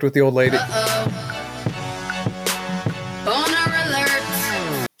 I checked with the old lady.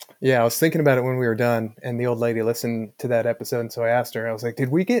 Yeah, I was thinking about it when we were done, and the old lady listened to that episode, and so I asked her, I was like, "Did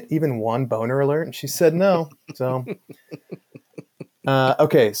we get even one boner alert?" And she said no. So,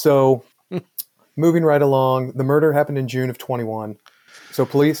 okay, so moving right along, the murder happened in June of 21. So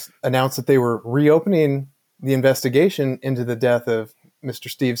police announced that they were reopening the investigation into the death of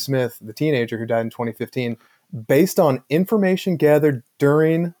Mr. Steve Smith, the teenager who died in 2015, based on information gathered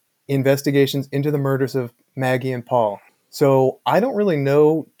during investigations into the murders of Maggie and Paul. So I don't really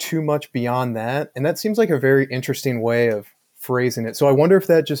know too much beyond that. And that seems like a very interesting way of phrasing it. So I wonder if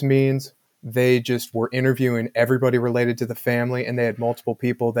that just means they just were interviewing everybody related to the family, and they had multiple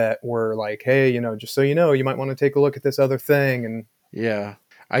people that were like, "Hey, just so you know, you might want to take a look at this other thing." And yeah,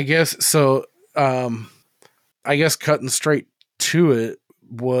 I guess so. I guess cutting straight to it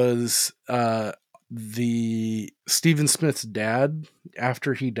was the Stephen Smith's dad.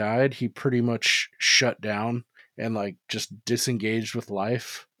 After he died, he pretty much shut down and like just disengaged with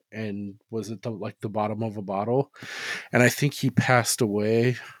life and was at the bottom of a bottle. And I think he passed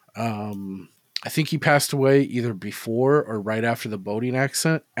away. I think he passed away either before or right after the boating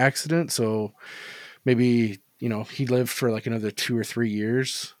accident. So maybe, he lived for like another 2 or 3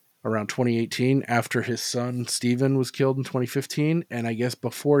 years around 2018 after his son Steven was killed in 2015. And I guess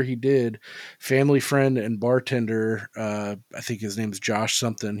before he did, family friend and bartender, I think his name's Josh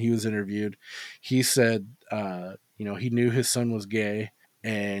something, he was interviewed. He said, he knew his son was gay,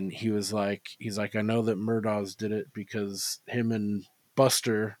 and he's like, "I know that Murdaugh's did it because him and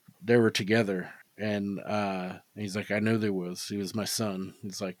Buster, they were together." And he's like, "I know he was my son."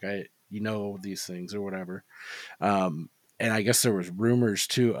 He's like, these things or whatever. And I guess there was rumors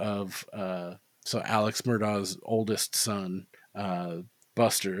too of so Alex Murdaugh's oldest son,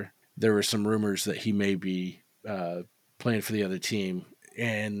 Buster. There were some rumors that he may be playing for the other team,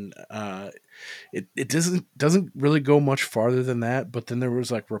 and it doesn't really go much farther than that. But then there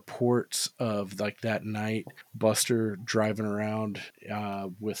was like reports of like that night Buster driving around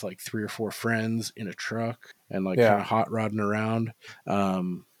with like 3 or 4 friends in a truck and like kind of hot rodding around.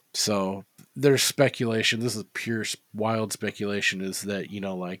 So there's speculation. This is pure wild speculation. Is that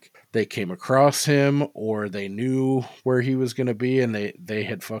like they came across him or they knew where he was going to be and they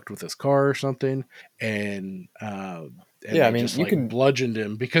had fucked with his car or something, and just you can bludgeoned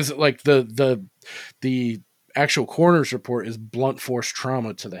him because like the actual coroner's report is blunt force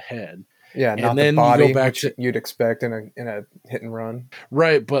trauma to the head. Yeah, and not then the body, you go back which you'd expect in a hit and run.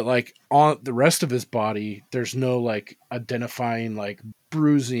 Right, but like on the rest of his body, there's no like identifying like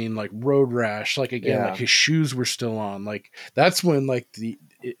bruising, like road rash. Like again, like his shoes were still on. Like that's when like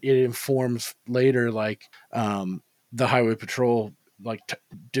it informs later like the highway patrol like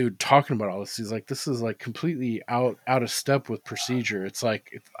dude talking about all this. He's like, this is like completely out of step with procedure. It's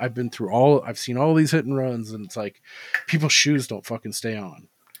like I've seen all these hit and runs, and it's like people's shoes don't fucking stay on.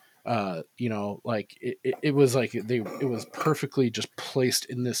 Like it was like it was perfectly just placed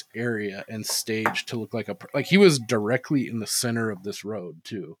in this area and staged to look like he was directly in the center of this road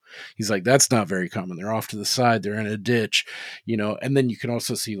too. He's like, that's not very common. They're off to the side. They're in a ditch, and then you can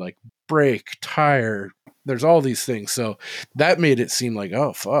also see like brake, tire. There's all these things. So that made it seem like,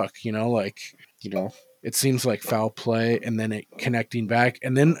 oh fuck, it seems like foul play, and then it connecting back.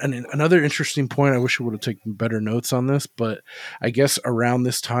 And then another interesting point, I wish I would have taken better notes on this, but I guess around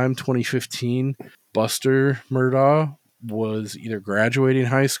this time, 2015, Buster Murdaugh was either graduating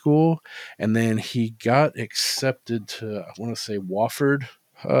high school, and then he got accepted to, I want to say, Wofford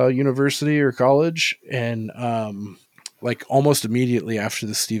University or college. And like almost immediately after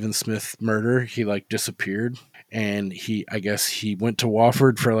the Stephen Smith murder, he like disappeared. And I guess he went to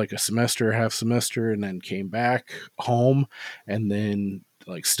Wofford for like a semester, half semester, and then came back home and then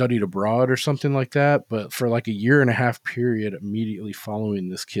like studied abroad or something like that. But for like a year and a half period immediately following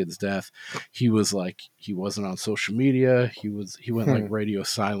this kid's death, he wasn't on social media. He went like radio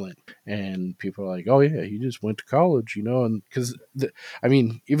silent, and people are like, oh yeah, he just went to college, and because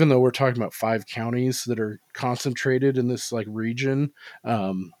even though we're talking about 5 counties that are concentrated in this like region,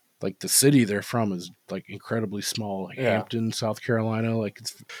 like the city they're from is like incredibly small, like Hampton, South Carolina. Like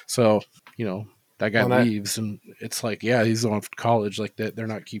that guy leaves and it's like, yeah, he's on college. Like that, they're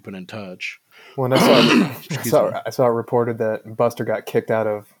not keeping in touch. When I saw it reported that Buster got kicked out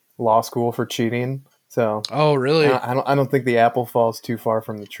of law school for cheating. So, oh really? I don't think the apple falls too far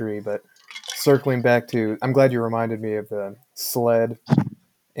from the tree. But circling back to, I'm glad you reminded me of the sled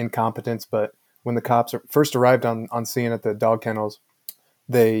incompetence. But when the cops first arrived on scene at the dog kennels,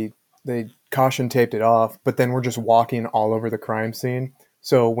 they caution taped it off, but then we're just walking all over the crime scene.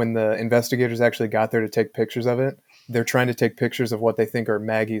 So when the investigators actually got there to take pictures of it, they're trying to take pictures of what they think are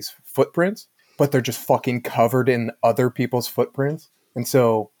Maggie's footprints, but they're just fucking covered in other people's footprints. And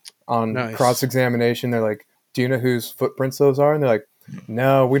so on cross-examination, they're like, do you know whose footprints those are? And they're like,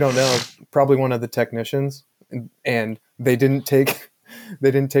 no, we don't know. Probably one of the technicians. And they didn't take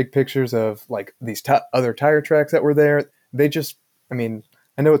pictures of like these other tire tracks that were there. They just,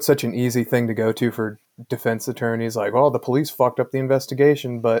 I know it's such an easy thing to go to for defense attorneys, like, well, the police fucked up the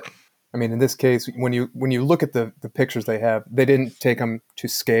investigation. But in this case, when you look at the pictures they have, they didn't take them to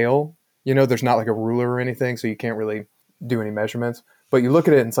scale. There's not like a ruler or anything, so you can't really do any measurements. But you look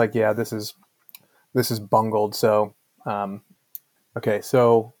at it and it's like, yeah, this is bungled. So, okay,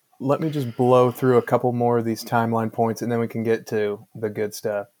 so let me just blow through a couple more of these timeline points, and then we can get to the good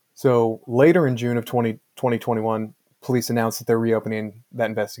stuff. So later in June of 2021, police announced that they're reopening that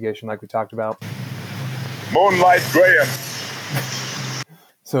investigation like we talked about. Moonlight Graham.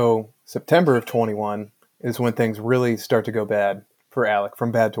 So September of 21 is when things really start to go bad for Alec,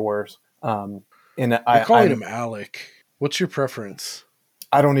 from bad to worse. You're calling him Alec. What's your preference?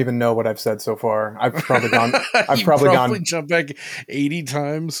 I don't even know what I've said so far. I've probably gone. Jumped back 80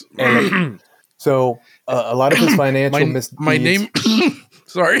 times. So a lot of his financial misdeeds. My name.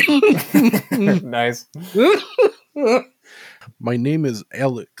 Sorry. Nice. My name is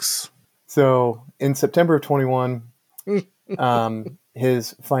Alex. So in September of 21,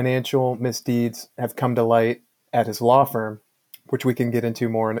 his financial misdeeds have come to light at his law firm, which we can get into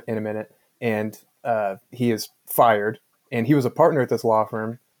more in a minute. And he is fired. And he was a partner at this law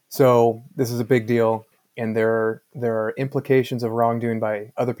firm. So this is a big deal. And there are implications of wrongdoing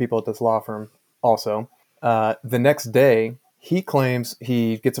by other people at this law firm also. The next day, he claims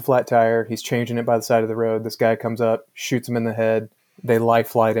he gets a flat tire. He's changing it by the side of the road. This guy comes up, shoots him in the head. They life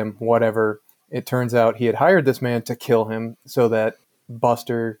flight him, whatever. It turns out he had hired this man to kill him so that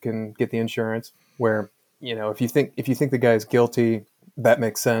Buster can get the insurance. Where, if you think the guy's guilty, that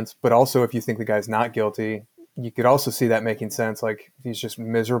makes sense. But also, if you think the guy's not guilty, you could also see that making sense. Like, he's just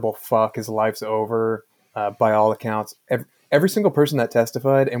miserable fuck. His life's over by all accounts. Every single person that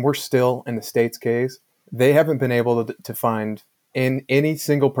testified, and we're still in the state's case, they haven't been able to find in any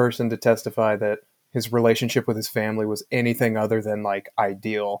single person to testify that his relationship with his family was anything other than like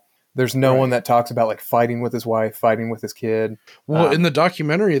ideal. There's no one that talks about like fighting with his wife, fighting with his kid. Well, in the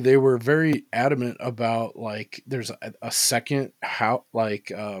documentary, they were very adamant about like there's a second house,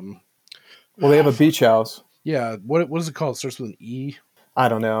 like well, they have a beach house. Yeah, what is it called? It starts with an E. I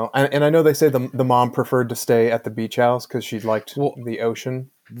don't know. And I know they say the mom preferred to stay at the beach house because she liked the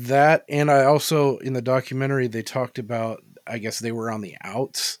ocean. That, and I also, in the documentary, they talked about, I guess they were on the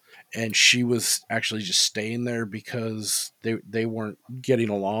outs, and she was actually just staying there because they weren't getting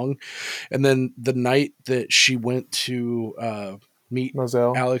along. And then the night that she went to meet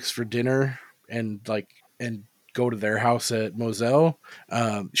Moselle. Alex for dinner and go to their house at Moselle,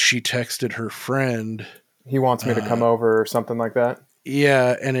 she texted her friend. He wants me to come over or something like that.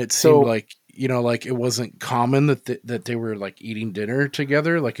 Yeah, and it seemed like, like it wasn't common that they were like eating dinner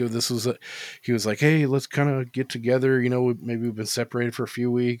together. Like he was like, "Hey, let's kind of get together. Maybe we've been separated for a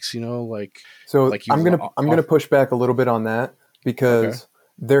few weeks. So like he I'm was gonna push back a little bit on that Okay. because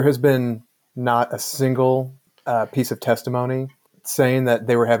there has been not a single piece of testimony saying that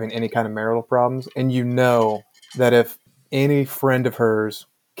they were having any kind of marital problems, and that if any friend of hers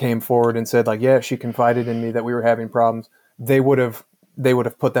came forward and said like, yeah, she confided in me that we were having problems, they would have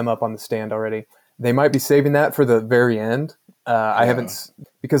put them up on the stand already. They might be saving that for the very end. I haven't,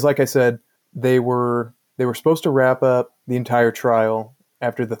 because like I said, they were supposed to wrap up the entire trial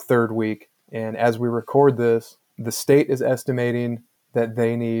after the third week. And as we record this, the state is estimating that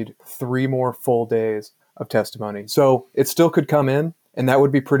they need 3 more full days of testimony. So it still could come in, and that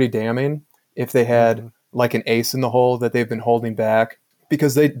would be pretty damning if they had like an ace in the hole that they've been holding back,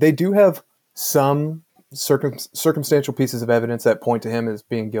 because they do have some circumstantial pieces of evidence that point to him as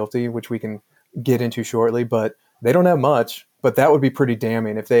being guilty, which we can get into shortly, but they don't have much. But that would be pretty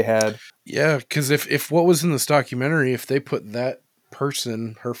damning if they had. Yeah, because if what was in this documentary, if they put that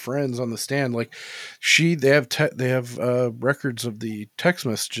person, her friends, on the stand, like they have records of the text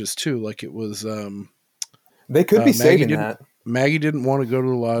messages too. Like it was they could be saving that. Maggie didn't want to go to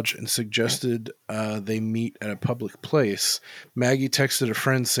the lodge and suggested they meet at a public place. Maggie texted a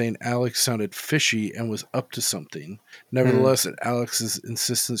friend saying Alex sounded fishy and was up to something. Nevertheless, at Alex's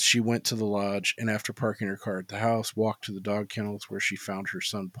insistence, she went to the lodge and, after parking her car at the house, walked to the dog kennels where she found her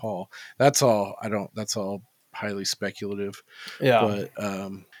son Paul. That's all. That's all highly speculative. Yeah.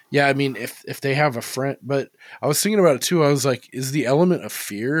 But yeah, I mean, if they have a friend, but I was thinking about it too. I was like, is the element of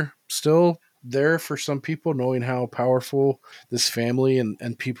fear still there for some people, knowing how powerful this family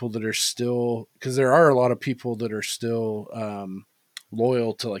and people that are still, because there are a lot of people that are still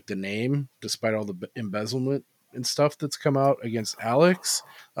loyal to like the name despite all the embezzlement and stuff that's come out against Alex.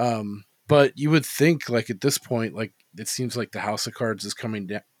 But you would think like at this point, like it seems like the house of cards is coming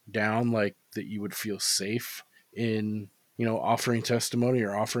down, like that you would feel safe in offering testimony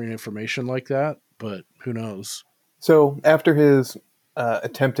or offering information like that, but who knows. So after his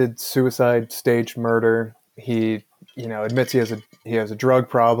attempted suicide staged murder, he admits he has a drug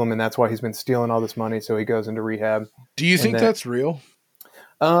problem, and that's why he's been stealing all this money. So he goes into rehab. Do you think that's real?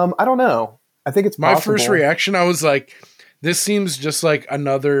 I don't know. I think it's my possible. First reaction. I was like, this seems just like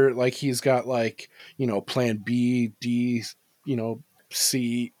another, like he's got like plan B, D,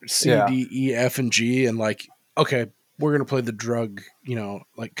 C, D, E, F, and G, and like, okay, we're gonna play the drug,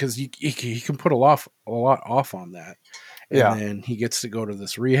 like because he can put a lot off on that. And then he gets to go to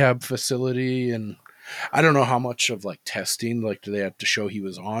this rehab facility, and I don't know how much of like testing, like do they have to show he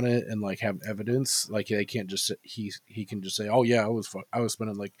was on it and like have evidence? Like they can't just he can just say, oh yeah, I was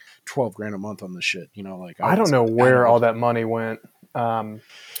spending like $12,000 a month on this shit, like I don't know where all that money went.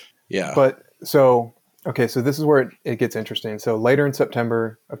 Yeah, but so this is where it gets interesting. So later in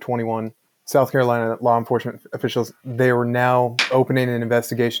September of 21, South Carolina law enforcement officials, they were now opening an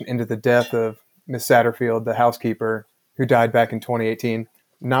investigation into the death of Miss Satterfield, the housekeeper, who died back in 2018.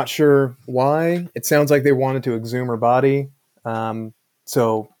 Not sure why. It sounds like they wanted to exhume her body.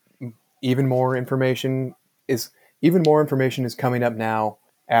 So even more information is coming up now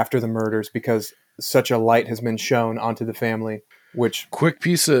after the murders, because such a light has been shown onto the family. Which, quick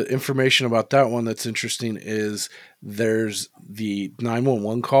piece of information about that one that's interesting is there's the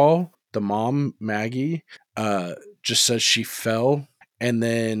 911 call. The mom, Maggie, just says she fell. And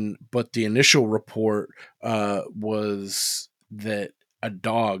then, but the initial report was that a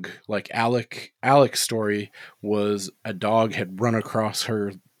dog, like Alec's story was a dog had run across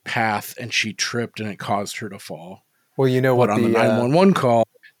her path and she tripped and it caused her to fall. Well, but on the 911 call,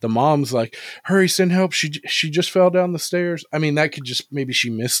 the mom's like, hurry, send help. She just fell down the stairs. I mean, that could just, maybe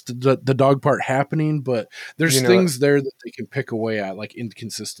she missed the dog part happening, but there's things there that they can pick away at, like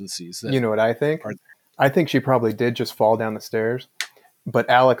inconsistencies. That what I think? I think she probably did just fall down the stairs.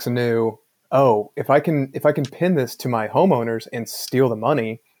 But Alex knew, if I can pin this to my homeowners and steal the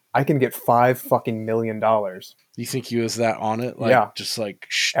money, I can get $5 million. You think he was that on it? Like, yeah. Just like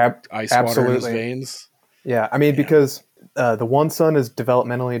ice water in his veins? Yeah. I mean, because the one son is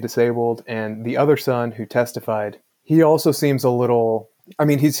developmentally disabled, and the other son who testified, he also seems a little, I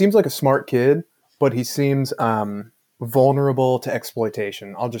mean, he seems like a smart kid, but he seems vulnerable to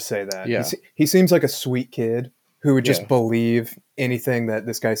exploitation. I'll just say that. Yeah. He seems like a sweet kid who would just believe anything that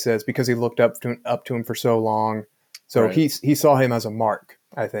this guy says because he looked up to him for so long. So he saw him as a mark,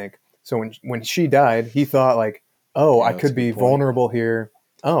 I think. So when she died, he thought like, I could be vulnerable here.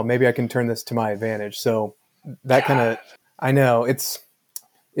 Oh, maybe I can turn this to my advantage. So that kind of, I know it's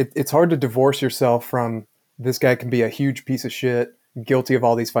hard to divorce yourself from this guy can be a huge piece of shit guilty of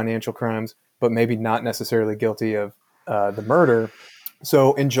all these financial crimes, but maybe not necessarily guilty of the murder.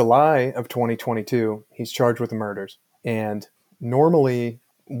 So in July of 2022, he's charged with the murders. And normally,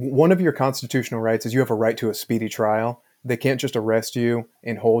 one of your constitutional rights is you have a right to a speedy trial. They can't just arrest you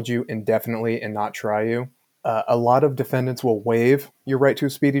and hold you indefinitely and not try you. A lot of defendants will waive your right to a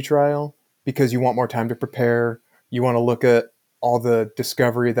speedy trial because you want more time to prepare. You want to look at all the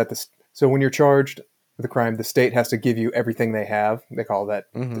discovery that so when you're charged with a crime, the state has to give you everything they have. They call that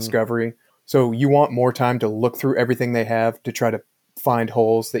discovery. So you want more time to look through everything they have to try to find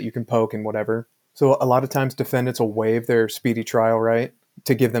holes that you can poke and whatever. So a lot of times defendants will waive their speedy trial right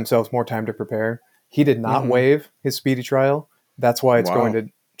to give themselves more time to prepare. He did not waive his speedy trial. That's why it's going to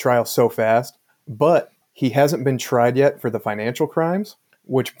trial so fast. But he hasn't been tried yet for the financial crimes,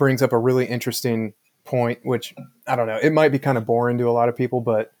 which brings up a really interesting point, which, I don't know, it might be kind of boring to a lot of people,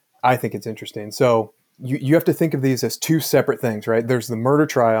 but I think it's interesting. So you have to think of these as two separate things, right? There's the murder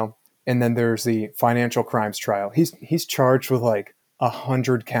trial, and then there's the financial crimes trial. He's charged with like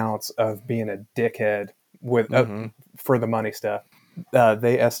 100 counts of being a dickhead with for the money stuff.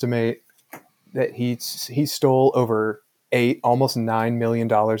 They estimate that he stole over almost $9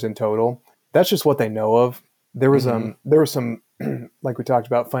 million in total. That's just what they know of. There was some like we talked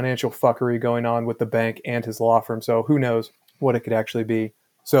about, financial fuckery going on with the bank and his law firm. So who knows what it could actually be.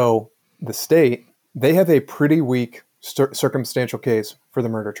 So the state, they have a pretty weak circumstantial case for the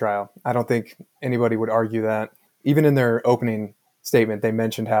murder trial. I don't think anybody would argue that. Even in their opening statement, they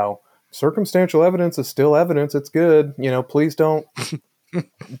mentioned how circumstantial evidence is still evidence. It's good. Please don't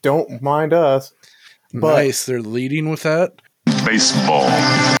mind us. But, nice. They're leading with that. Baseball.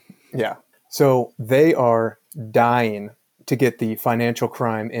 Yeah. So they are dying to get the financial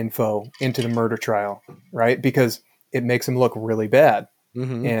crime info into the murder trial, right? Because it makes him look really bad.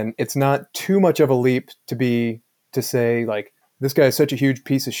 And it's not too much of a leap to say, like, this guy is such a huge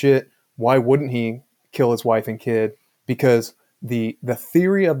piece of shit. Why wouldn't he kill his wife and kid? Because the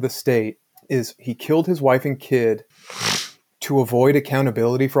theory of the state is he killed his wife and kid to avoid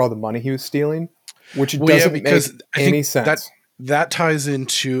accountability for all the money he was stealing, which doesn't make any sense. That ties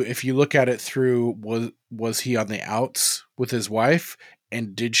into, if you look at it through, was he on the outs with his wife,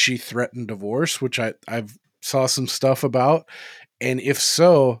 and did she threaten divorce, which I've saw some stuff about. And if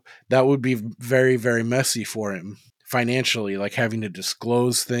so, that would be very, very messy for him financially, like having to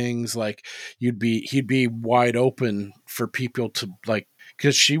disclose things. Like he'd be wide open for people to, like,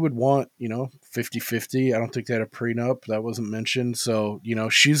 because she would want, 50-50. I don't think they had a prenup. That wasn't mentioned. So,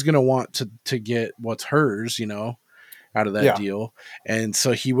 she's going to want to get what's hers, out of that deal. And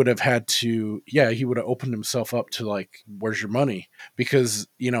so he would have had to, he would have opened himself up to, like, where's your money? Because,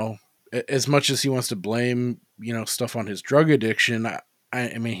 as much as he wants to blame, stuff on his drug addiction,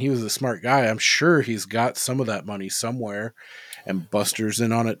 I mean, he was a smart guy. I'm sure he's got some of that money somewhere, and Buster's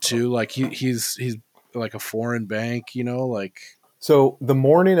in on it too. Like he's like a foreign bank, like. So the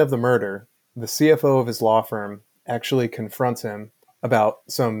morning of the murder, the CFO of his law firm actually confronts him about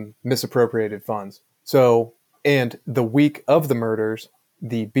some misappropriated funds. So, and the week of the murders,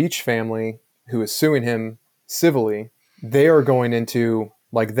 the Beach family, who is suing him civilly, they are going into,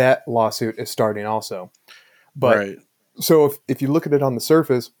 like, that lawsuit is starting also. But right. So if you look at it on the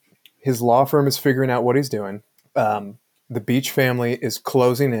surface, his law firm is figuring out what he's doing. The Beach family is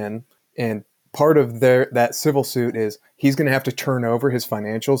closing in, and part of that civil suit is he's going to have to turn over his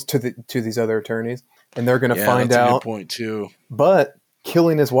financials to these other attorneys, and they're going to find that's out. A good point too. But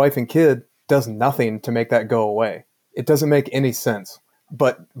killing his wife and kid does nothing to make that go away. It doesn't make any sense.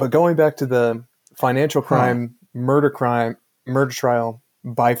 But going back to the financial crime, murder trial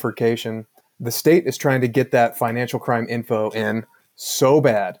bifurcation, the state is trying to get that financial crime info in so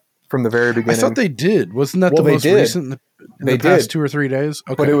bad from the very beginning. I thought they did. Wasn't that the most recent in the past 2 or 3 days?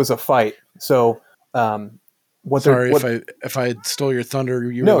 Okay. But it was a fight. So, if I stole your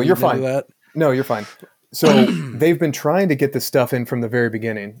thunder, you're fine. That? No, you're fine. So they've been trying to get this stuff in from the very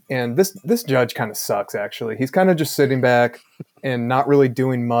beginning, and this judge kind of sucks. Actually, he's kind of just sitting back and not really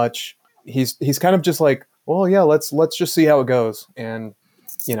doing much. He's kind of just like, well, yeah, let's just see how it goes, and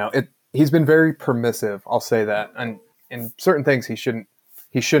he's been very permissive. I'll say that, and in certain things he shouldn't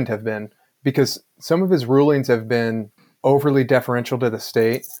have been, because some of his rulings have been overly deferential to the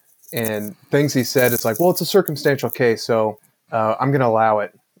state, and things he said, it's like, well, it's a circumstantial case, so I'm going to allow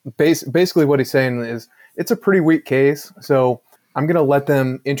it. Basically what he's saying is it's a pretty weak case, so I'm going to let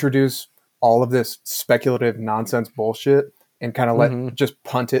them introduce all of this speculative nonsense bullshit and kind of just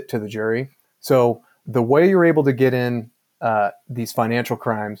punt it to the jury. So the way you're able to get in these financial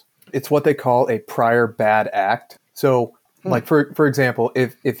crimes, it's what they call a prior bad act. So, like, for example,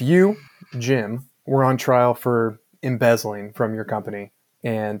 if you, Jim, were on trial for embezzling from your company,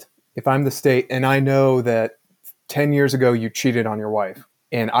 and if I'm the state and I know that 10 years ago you cheated on your wife,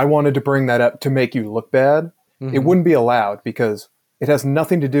 and I wanted to bring that up to make you look bad, it wouldn't be allowed because it has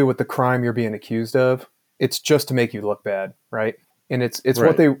nothing to do with the crime you're being accused of. It's just to make you look bad, right? And it's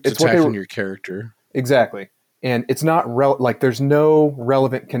what they attacking your character. Exactly. And it's not like there's no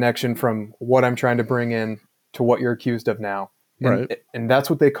relevant connection from what I'm trying to bring in to what you're accused of now. And that's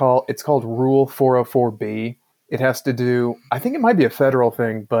what they call, it's called Rule 404B. It has to do, I think it might be a federal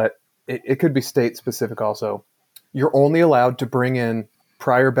thing, but it could be state specific also. You're only allowed to bring in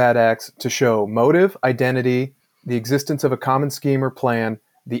prior bad acts to show motive, identity, the existence of a common scheme or plan,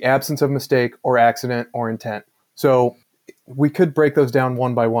 the absence of mistake or accident or intent. So we could break those down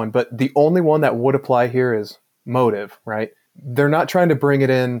one by one, but the only one that would apply here is motive, right? They're not trying to bring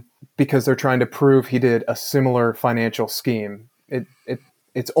it in because they're trying to prove he did a similar financial scheme.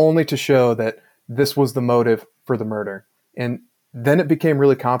 It's only to show that this was the motive for the murder. And then it became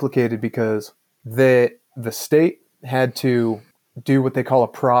really complicated because the state had to do what they call a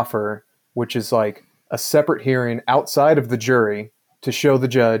proffer, which is like a separate hearing outside of the jury to show the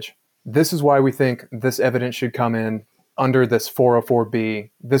judge, this is why we think this evidence should come in under this 404B.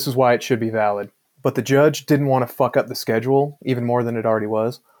 This is why it should be valid. But the judge didn't want to fuck up the schedule even more than it already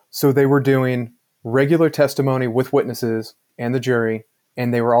was. So they were doing regular testimony with witnesses and the jury.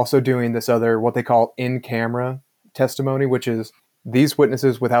 And they were also doing this other, what they call in-camera testimony, which is these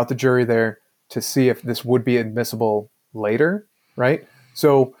witnesses without the jury there to see if this would be admissible later, right?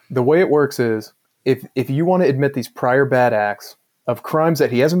 So the way it works is if you want to admit these prior bad acts of crimes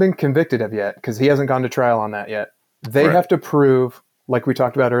that he hasn't been convicted of yet, because he hasn't gone to trial on that yet, they have to prove, like we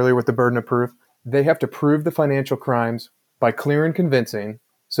talked about earlier with the burden of proof, they have to prove the financial crimes by clear and convincing,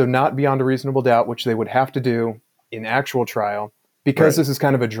 so not beyond a reasonable doubt, which they would have to do in actual trial. Because this is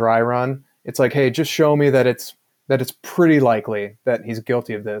kind of a dry run, it's like, hey, just show me that it's pretty likely that he's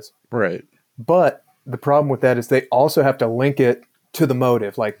guilty of this. Right. But the problem with that is they also have to link it to the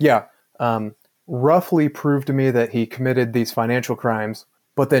motive. Like, roughly prove to me that he committed these financial crimes,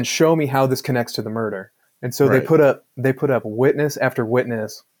 but then show me how this connects to the murder. And so they put up witness after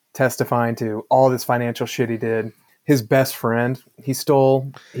witness testifying to all this financial shit he did. His best friend, he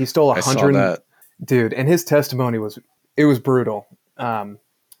stole $100, dude, and his testimony was brutal.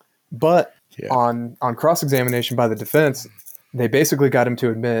 But on cross-examination by the defense, they basically got him to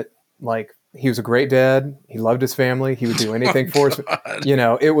admit, like, he was a great dad. He loved his family. He would do anything for us. You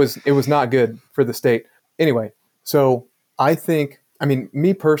know, it was not good for the state. Anyway, so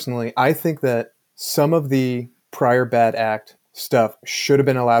me personally, I think that some of the prior bad act stuff should have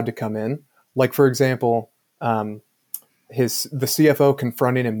been allowed to come in. Like, for example, the CFO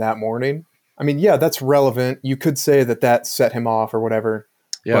confronting him that morning. I mean, yeah, that's relevant. You could say that set him off or whatever.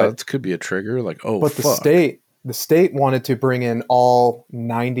 Yeah, it could be a trigger. Like, but fuck. The state wanted to bring in all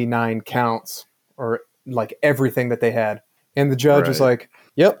 99 counts or like everything that they had. And the judge was like,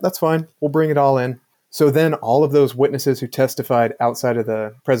 yep, that's fine. We'll bring it all in. So then all of those witnesses who testified outside of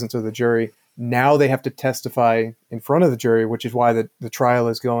the presence of the jury, now they have to testify in front of the jury, which is why the trial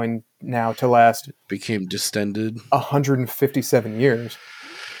is going now to last. It became distended. 157 years.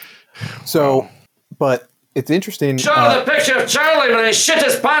 So, but it's interesting. Show the picture of Charlie when he shit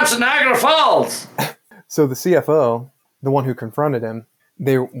his pants in Niagara Falls. So the CFO, the one who confronted him,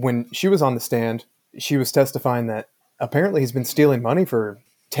 when she was on the stand, she was testifying that apparently he's been stealing money for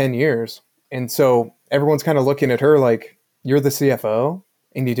 10 years. And so everyone's kind of looking at her like, you're the CFO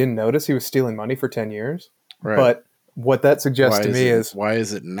and you didn't notice he was stealing money for 10 years? Right. But what that suggests to me is... Why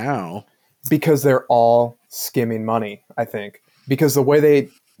is it now? Because they're all skimming money, I think. Because the way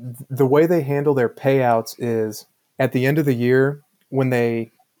they handle their payouts is at the end of the year, when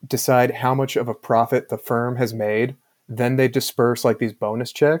they decide how much of a profit the firm has made, then they disperse like these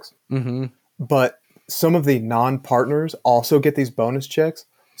bonus checks. Mm-hmm. But some of the non-partners also get these bonus checks.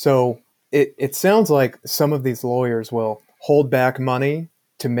 So it sounds like some of these lawyers will hold back money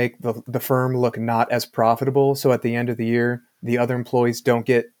to make the firm look not as profitable. So at the end of the year, the other employees don't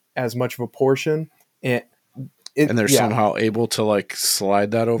get as much of a portion. And they're somehow able to like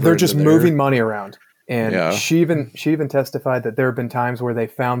slide that over. They're just moving money around. And she even testified that there have been times where they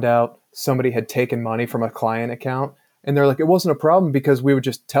found out somebody had taken money from a client account, and they're like, it wasn't a problem because we would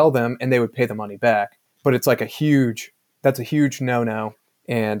just tell them and they would pay the money back. But it's like that's a huge no-no.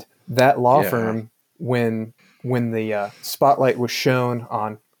 And that law firm, when the spotlight was shown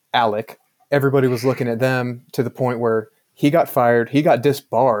on Alec, everybody was looking at them to the point where he got fired, he got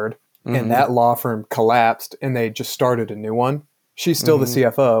disbarred, and that law firm collapsed, and they just started a new one. She's still the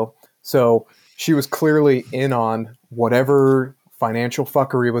CFO, so she was clearly in on whatever financial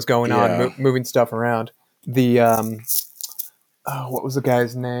fuckery was going on, moving stuff around. the what was the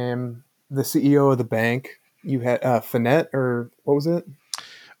guy's name? The CEO of the bank. You had Finette, or what was it?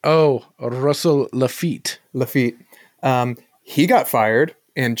 Oh, Russell Lafitte. Lafitte. He got fired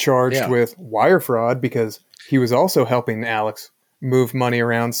and charged with wire fraud because he was also helping Alex move money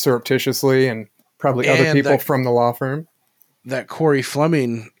around surreptitiously, and probably other people from the law firm. That Corey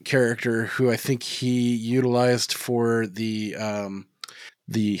Fleming character, who I think he utilized for the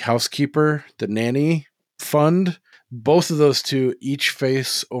housekeeper, the nanny fund. Both of those two each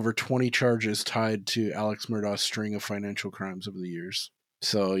face over 20 charges tied to Alex Murdaugh's string of financial crimes over the years.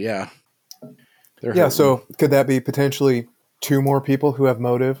 So, yeah. So could that be potentially 2 more people who have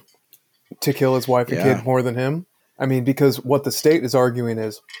motive to kill his wife and kid more than him? I mean, because what the state is arguing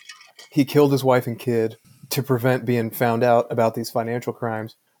is he killed his wife and kid to prevent being found out about these financial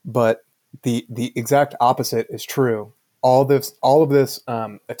crimes. But the exact opposite is true. All of this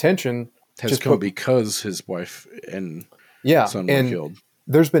attention has come because his wife and son were killed.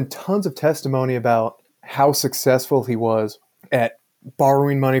 There's been tons of testimony about how successful he was at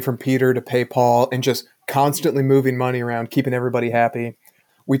borrowing money from Peter to pay Paul and just constantly moving money around, keeping everybody happy.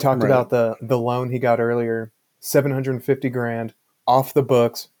 We talked about the loan he got earlier, $750,000 off the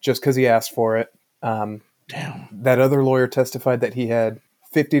books just because he asked for it. Damn. That other lawyer testified that he had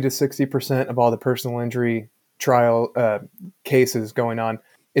 50 to 60% of all the personal injury trial cases going on.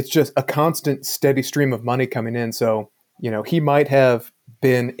 It's just a constant, steady stream of money coming in. So, he might have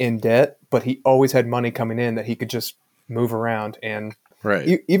been in debt, but he always had money coming in that he could just move around. And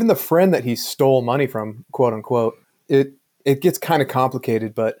even the friend that he stole money from, quote unquote, it gets kind of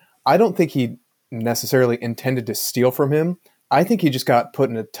complicated, but I don't think he necessarily intended to steal from him. I think he just got put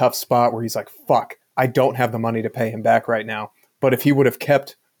in a tough spot where he's like, fuck, I don't have the money to pay him back right now. But if he would have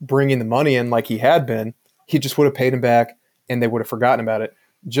kept bringing the money in like he had been, he just would have paid him back and they would have forgotten about it.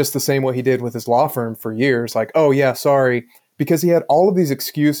 Just the same way he did with his law firm for years. Like, oh yeah, sorry. Because he had all of these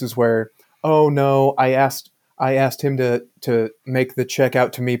excuses where, oh no, I asked him to make the check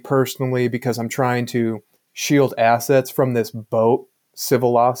out to me personally because I'm trying to shield assets from this boat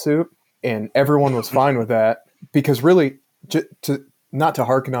civil lawsuit. And everyone was fine with that because really, not to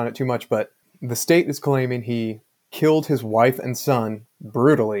hearken on it too much, but the state is claiming he killed his wife and son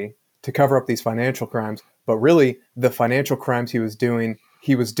brutally to cover up these financial crimes. But really, the financial crimes he was doing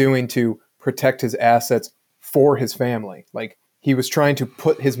to protect his assets for his family. Like, he was trying to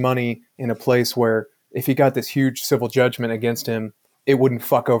put his money in a place where if he got this huge civil judgment against him, it wouldn't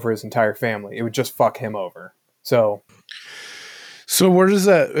fuck over his entire family. It would just fuck him over. So where does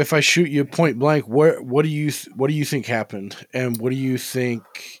that, if I shoot you point blank, what do you think happened? And what do you think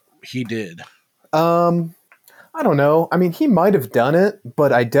he did? I don't know. I mean, he might have done it,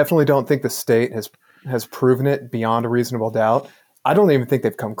 but I definitely don't think the state has proven it beyond a reasonable doubt. I don't even think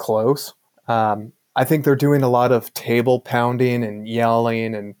they've come close. I think they're doing a lot of table pounding and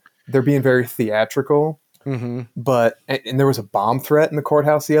yelling, and they're being very theatrical. Mm-hmm. But and there was a bomb threat in the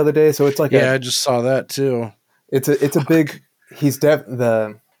courthouse the other day, so it's like I just saw that too. It's a big.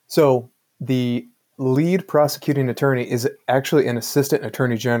 So the lead prosecuting attorney is actually an assistant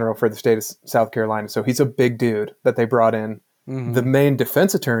attorney general for the state of South Carolina. So he's a big dude that they brought in. Mm-hmm. The main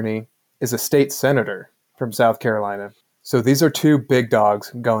defense attorney is a state senator from South Carolina. So these are 2 big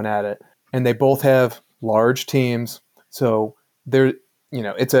dogs going at it, and they both have large teams. So they're,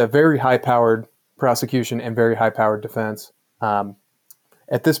 it's a very high powered prosecution and very high powered defense. At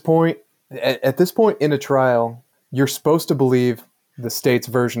this point in a trial, you're supposed to believe the state's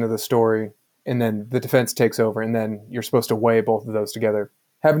version of the story, and then the defense takes over, and then you're supposed to weigh both of those together.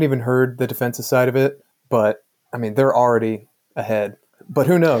 Haven't even heard the defense's side of it, but I mean, they're already ahead. But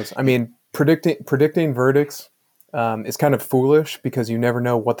who knows? I mean, predicting verdicts is kind of foolish because you never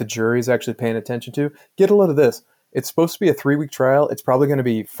know what the jury is actually paying attention to. Get a load of this. It's supposed to be a 3-week trial. It's probably going to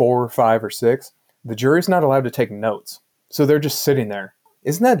be 4 or 5 or 6. The jury's not allowed to take notes. So they're just sitting there.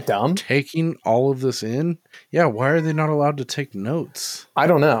 Isn't that dumb? Taking all of this in? Yeah, why are they not allowed to take notes? I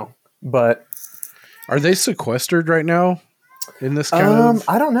don't know, but... Are they sequestered right now in this kind of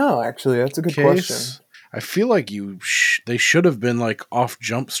I don't know, actually. That's a good question. I feel like they should have been like off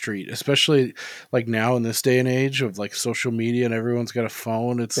Jump Street, especially like now in this day and age of like social media and everyone's got a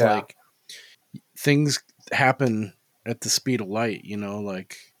phone. It's like things happen at the speed of light,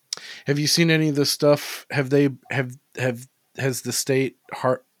 like... Have you seen any of this stuff? Has the state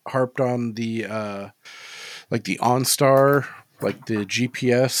harped on the like the OnStar, like the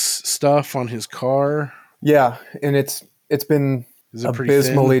GPS stuff on his car? Yeah, and it's been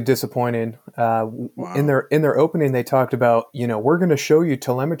abysmally disappointing. Wow. In their opening, they talked about, we're going to show you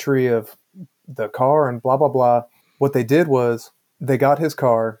telemetry of the car and blah blah blah. What they did was they got his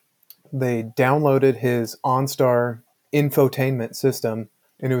car, they downloaded his OnStar infotainment system,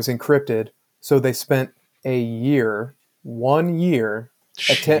 and it was encrypted. So they spent a year, 1 year,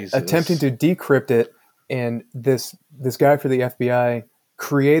 attempting to decrypt it. And this guy for the FBI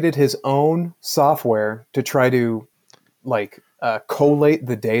created his own software to try to collate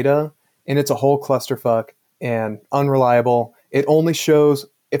the data, and it's a whole clusterfuck and unreliable. It only shows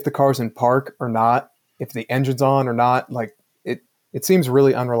if the car's in park or not, if the engine's on or not. Like it seems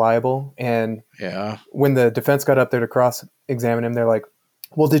really unreliable. And when the defense got up there to cross-examine him, they're like,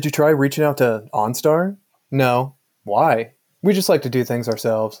 "Well, did you try reaching out to OnStar?" "No." "Why?" "We just like to do things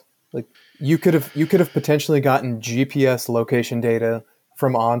ourselves." Like you could have potentially gotten GPS location data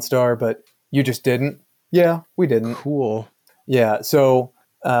from OnStar, but you just didn't. Yeah, we didn't. Cool. Yeah. So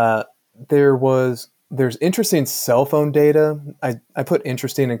there's interesting cell phone data. I put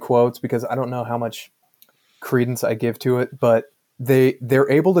interesting in quotes because I don't know how much credence I give to it, but they're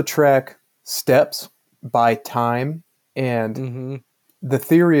able to track steps by time. And the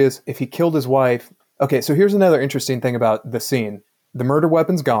theory is if he killed his wife. Okay, so here's another interesting thing about the scene. The murder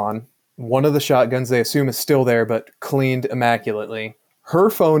weapon's gone. One of the shotguns they assume is still there, but cleaned immaculately. Her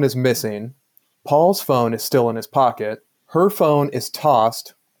phone is missing. Paul's phone is still in his pocket. Her phone is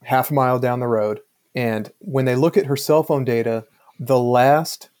tossed half a mile down the road. And when they look at her cell phone data, the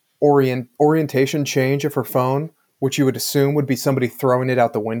last orientation change of her phone, which you would assume would be somebody throwing it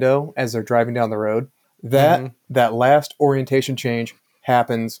out the window as they're driving down the road, that last orientation change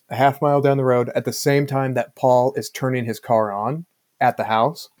happens a half mile down the road at the same time that Paul is turning his car on at the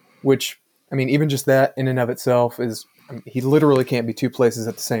house, which, I mean, even just that in and of itself is, I mean, he literally can't be two places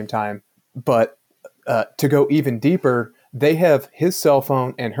at the same time. But to go even deeper, they have his cell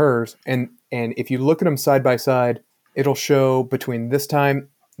phone and hers, and if you look at them side by side, it'll show between this time,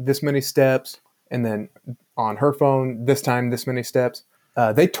 this many steps, and then on her phone, this time, this many steps.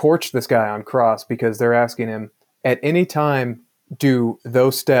 They torched this guy on cross because they're asking him, at any time, do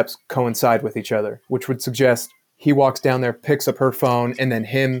those steps coincide with each other? Which would suggest he walks down there, picks up her phone, and then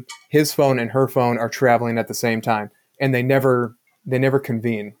his phone and her phone are traveling at the same time, and they never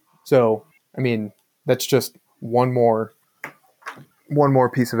convene. So, I mean, that's just one more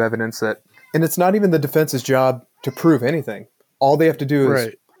piece of evidence that, and it's not even the defense's job to prove anything. All they have to do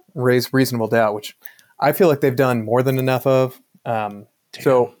is raise reasonable doubt, which I feel like they've done more than enough of.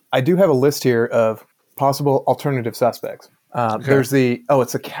 So I do have a list here of possible alternative suspects. There's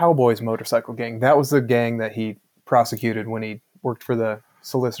it's the Cowboys motorcycle gang. That was the gang that he prosecuted when he worked for the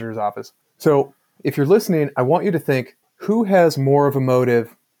solicitor's office. So if you're listening, I want you to think, who has more of a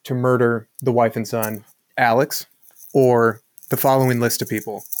motive to murder the wife and son, Alex, or the following list of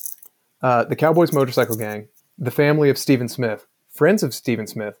people? The Cowboys motorcycle gang, the family of Stephen Smith, friends of Stephen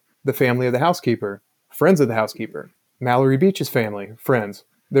Smith, the family of the housekeeper, friends of the housekeeper, Mallory Beach's family, friends.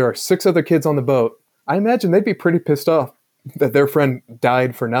 There are 6 other kids on the boat. I imagine they'd be pretty pissed off that their friend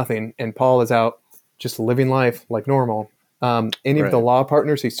died for nothing and Paul is out just living life like normal. Any of the law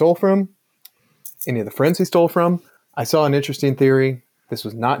partners he stole from, any of the friends he stole from. I saw an interesting theory. This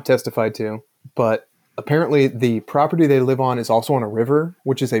was not testified to, but apparently the property they live on is also on a river,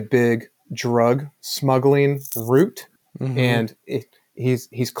 which is a big drug smuggling route. And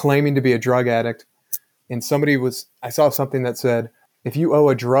he's claiming to be a drug addict. And I saw something that said, if you owe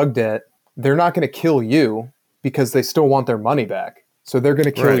a drug debt, they're not going to kill you because they still want their money back. So they're going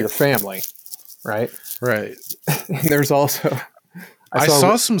to kill your family. Right. Right. And there's also, I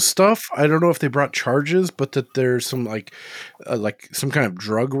saw some stuff. I don't know if they brought charges, but that there's some like some kind of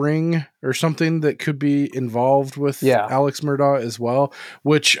drug ring or something that could be involved with Alex Murdaugh as well.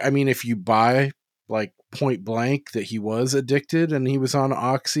 Which, I mean, if you buy like point blank that he was addicted and he was on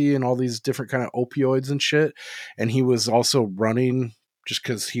Oxy and all these different kind of opioids and shit, and he was also running just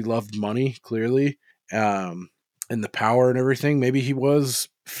because he loved money, clearly, and the power and everything. Maybe he was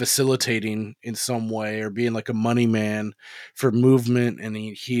facilitating in some way or being like a money man for movement, and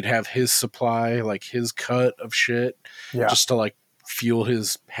he'd have his supply, like his cut of shit, just to like fuel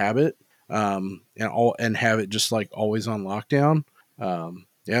his habit, and have it just like always on lockdown.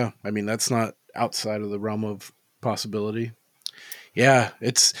 I mean, that's not outside of the realm of possibility. I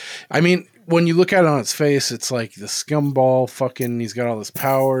mean, when you look at it on its face, it's like the scumball he's got all this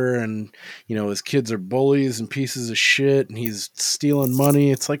power, and, you know, his kids are bullies and pieces of shit, and he's stealing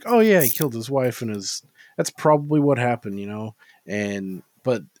money. It's like, oh yeah, he killed his wife, and that's probably what happened, you know?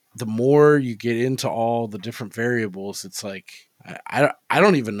 But the more you get into all the different variables, it's like, I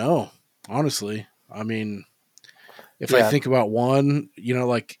don't even know, honestly. I mean, if I think about one, you know,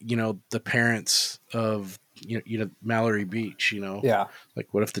 like, you know, the parents of, you know, Mallory Beach, you know,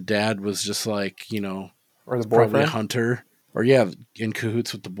 like what if the dad was just like, you know, or the probably a boyfriend hunter, in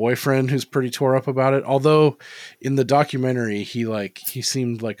cahoots with the boyfriend who's pretty tore up about it. Although in the documentary, he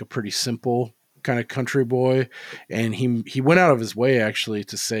seemed like a pretty simple kind of country boy, and he went out of his way actually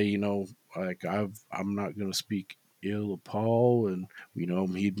to say, like I'm not going to speak ill of Paul, and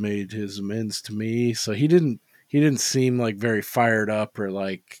he'd made his amends to me, so he didn't seem like very fired up or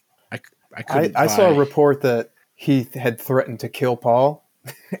like I saw a report that he had threatened to kill Paul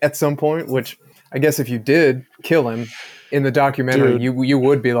at some point, which I guess if you did kill him in the documentary, you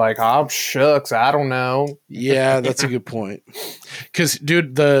would be like, oh shucks, I don't know. Yeah, that's a good point. Because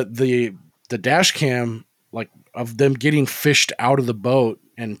dude, the dash cam like of them getting fished out of the boat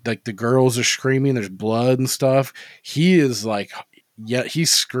and like the girls are screaming, there's blood and stuff. He is like, yeah,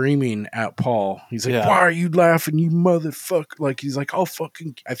 he's screaming at Paul. He's like, why are you laughing, you motherfucker? Like, he's like, I'll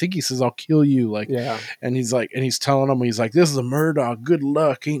fucking, I think he says, I'll kill you. Like, yeah. And he's like, and he's telling him, he's like, this is a Murdaugh. Good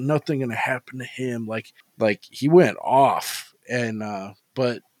luck. Ain't nothing going to happen to him. Like he went off. And,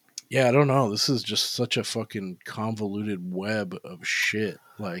 but yeah, I don't know. This is just such a fucking convoluted web of shit.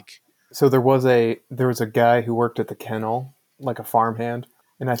 Like, so there was a guy who worked at the kennel, like a farmhand.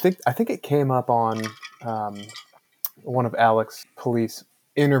 And I think it came up on, one of Alex's police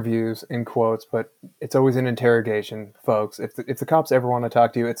interviews in quotes, but it's always an interrogation, folks. If the cops ever want to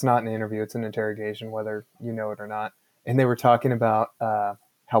talk to you, it's not an interview, it's an interrogation, whether you know it or not. And they were talking about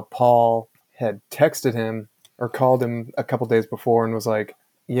how Paul had texted him or called him a couple days before and was like,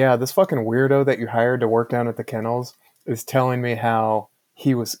 yeah, this fucking weirdo that you hired to work down at the kennels is telling me how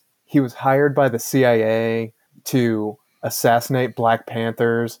he was hired by the CIA to assassinate Black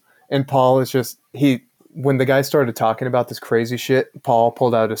Panthers. And Paul is just, when the guy started talking about this crazy shit, Paul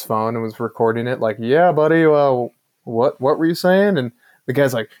pulled out his phone and was recording it like, yeah, buddy, well, what were you saying? And the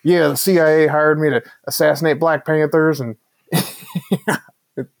guy's like, yeah, the CIA hired me to assassinate Black Panthers. And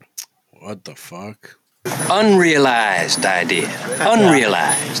what the fuck? Unrealized idea.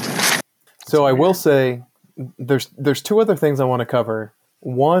 Unrealized. So I will say there's two other things I want to cover.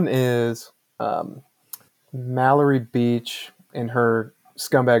 One is Mallory Beach and her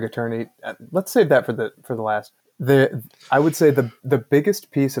scumbag attorney. Let's save that for the last. I would say the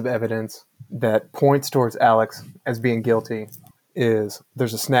biggest piece of evidence that points towards Alex as being guilty is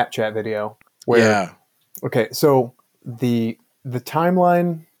there's a Snapchat video where okay, so the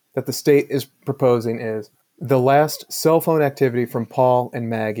timeline that the state is proposing is the last cell phone activity from Paul and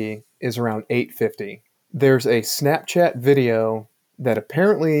Maggie is around 8:50. There's a Snapchat video that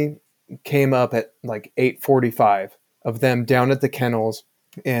apparently came up at like 8:45 of them down at the kennels,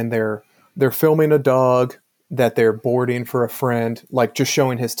 and they're filming a dog that they're boarding for a friend, like just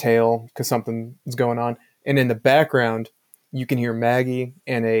showing his tail because something is going on. And in the background, you can hear Maggie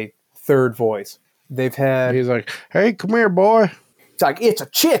and a third voice. He's like, hey, come here, boy. It's like, it's a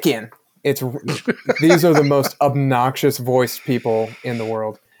chicken. These are the most obnoxious voiced people in the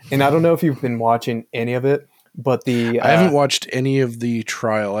world. And I don't know if you've been watching any of it, but I haven't watched any of the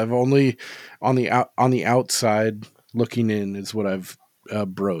trial. I've only on the outside looking in is what I've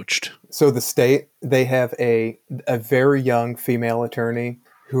broached. So the state, they have a very young female attorney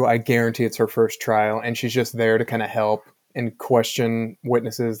who I guarantee it's her first trial, and she's just there to kind of help and question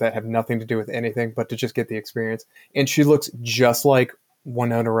witnesses that have nothing to do with anything, but to just get the experience. And she looks just like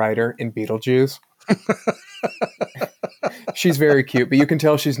Winona Ryder in Beetlejuice. She's very cute, but you can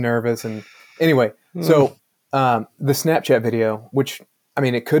tell she's nervous. And anyway, so the Snapchat video, which, I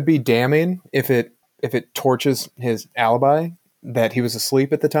mean, it could be damning if it torches his alibi that he was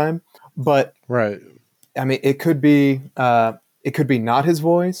asleep at the time, but right. I mean, it could be not his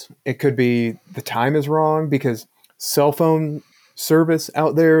voice. It could be the time is wrong because cell phone service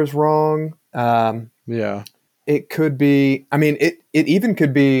out there is wrong. Yeah. It could be, I mean, it even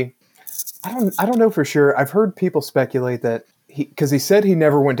could be, I don't know for sure. I've heard people speculate that because he said he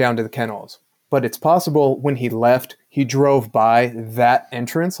never went down to the kennels, but it's possible when he left, he drove by that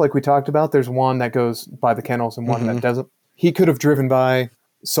entrance. Like we talked about, there's one that goes by the kennels and one that doesn't. He could have driven by,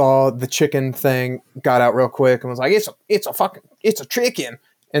 saw the chicken thing, got out real quick and was like, it's a chicken.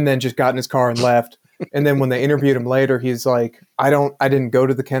 And then just got in his car and left. And then when they interviewed him later, he's like, I didn't go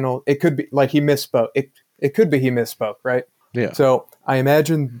to the kennel. It could be like he misspoke. It could be he misspoke, right? Yeah. So I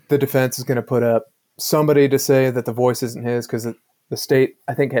imagine the defense is going to put up somebody to say that the voice isn't his because the state,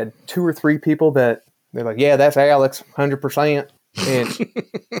 I think, had 2 or 3 people that they're like, yeah, that's Alex, 100%. And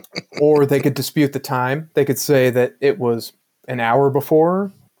or they could dispute the time. They could say that it was an hour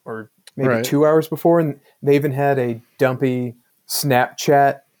before or maybe 2 hours before. And they even had a dumpy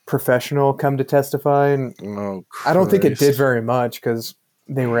Snapchat professional come to testify. And I don't think it did very much because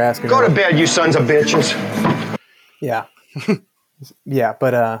they were asking. Go to bed, you sons of bitches. Yeah. Yeah.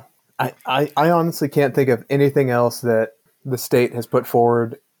 But I honestly can't think of anything else that the state has put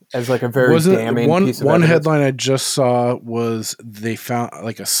forward as like a very damning piece of one evidence. headline I just saw was they found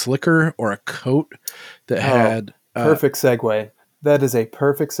like a slicker or a coat that had perfect segue. That is a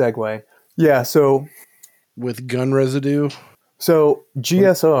perfect segue. Yeah, so with gun residue. So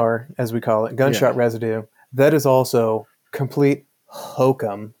GSR, as we call it, gunshot residue, that is also complete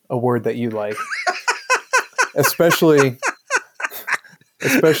hokum, a word that you like. especially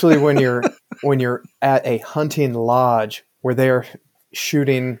when you're at a hunting lodge where they are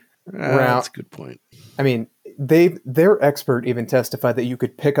shooting around. That's a good point. I mean, their expert even testified that you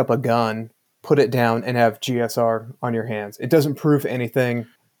could pick up a gun, put it down, and have GSR on your hands. It doesn't prove anything.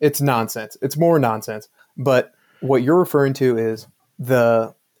 It's nonsense. It's more nonsense. But what you're referring to is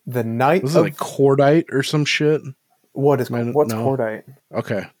the night. Was it like cordite or some shit? What's cordite?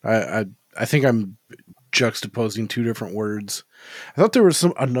 Okay, I think I'm juxtaposing two different words. I thought there was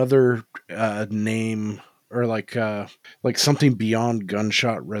another name or like something beyond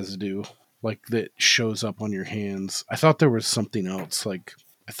gunshot residue, like that shows up on your hands. I thought there was something else. Like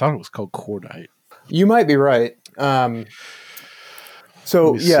I thought it was called cordite. You might be right.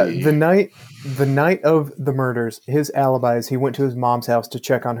 So yeah, see. the night of the murders, his alibis, he went to his mom's house to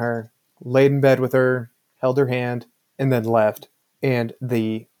check on her, laid in bed with her, held her hand, and then left. And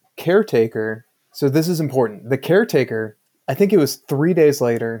the caretaker, so this is important. The caretaker, I think it was 3 days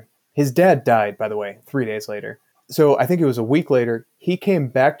later. His dad died, by the way, 3 days later. So I think it was a week later. He came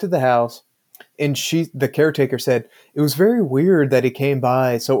back to the house, and the caretaker said it was very weird that he came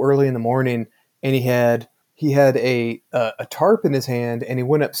by so early in the morning, and he had a tarp in his hand, and he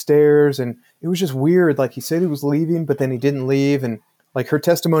went upstairs, and it was just weird. Like he said he was leaving, but then he didn't leave, and like her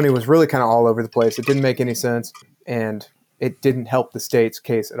testimony was really kind of all over the place. It didn't make any sense, and it didn't help the state's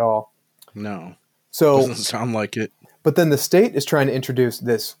case at all. No, so doesn't sound like it. But then the state is trying to introduce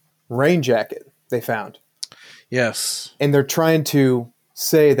this rain jacket they found. Yes, and they're trying to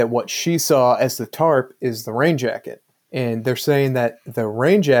say that what she saw as the tarp is the rain jacket, and they're saying that the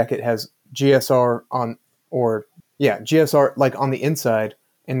rain jacket has GSR GSR like on the inside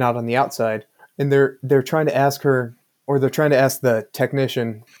and not on the outside. And they're trying to ask her, or they're trying to ask the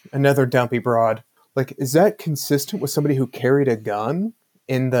technician, another dumpy broad, like, is that consistent with somebody who carried a gun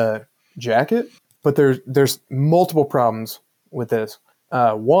in the jacket? But there's multiple problems with this.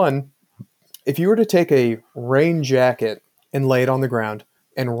 One, if you were to take a rain jacket and lay it on the ground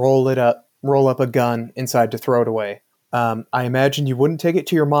and roll up a gun inside to throw it away, I imagine you wouldn't take it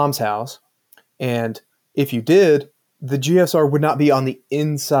to your mom's house. And if you did, the GSR would not be on the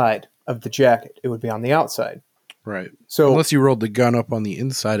inside of the jacket. It would be on the outside. Right. So unless you rolled the gun up on the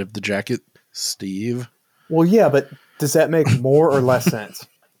inside of the jacket, Steve. Well, yeah, but does that make more or less sense?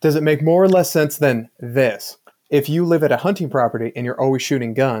 Does it make more or less sense than this? If you live at a hunting property and you're always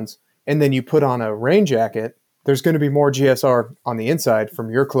shooting guns, and then you put on a rain jacket, there's going to be more GSR on the inside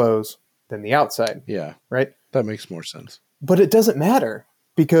from your clothes than the outside. Yeah. Right? That makes more sense. But it doesn't matter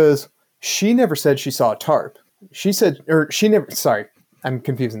because she never said she saw a tarp. I'm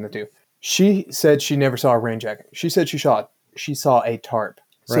confusing the two. She said she never saw a rain jacket. She said she saw a tarp.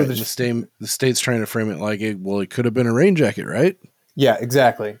 Right. So the state's trying to frame it like, it could have been a rain jacket, right? Yeah,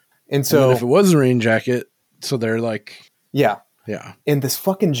 exactly. And so if it was a rain jacket, so they're like, yeah. Yeah. And this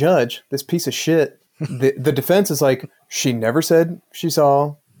fucking judge, this piece of shit, the defense is like, she never said she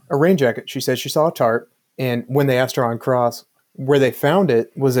saw a rain jacket. She said she saw a tarp. And when they asked her on cross, where they found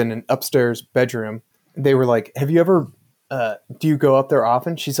it was in an upstairs bedroom. They were like, have you ever, do you go up there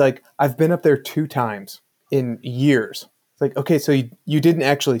often? She's like, I've been up there 2 times in years. It's like, okay, so you didn't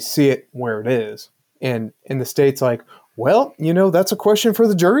actually see it where it is. And the state's like, well, that's a question for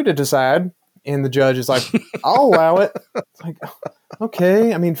the jury to decide. And the judge is like, I'll allow it. It's like,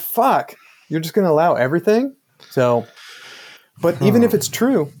 okay, I mean, fuck. You're just going to allow everything? So, but even if it's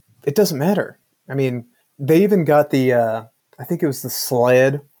true, it doesn't matter. I mean, they even got the, I think it was the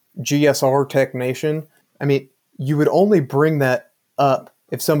SLED GSR technician. I mean, you would only bring that up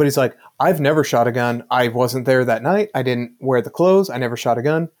if somebody's like, I've never shot a gun. I wasn't there that night. I didn't wear the clothes. I never shot a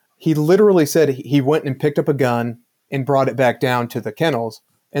gun. He literally said he went and picked up a gun and brought it back down to the kennels.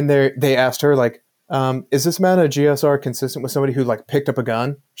 And they asked her, like, is this amount of GSR consistent with somebody who, like, picked up a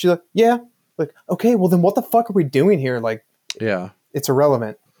gun? She's like, yeah. Like, okay, well, then what the fuck are we doing here? Like, yeah, it's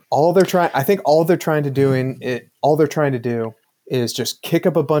irrelevant. All they're trying to do is just kick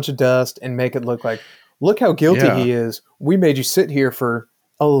up a bunch of dust and make it look like, look how guilty he is. We made you sit here for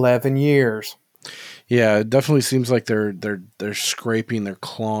 11 years. Yeah, it definitely seems like they're scraping, they're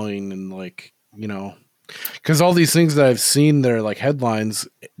clawing, and like, Because all these things that I've seen, they're like headlines,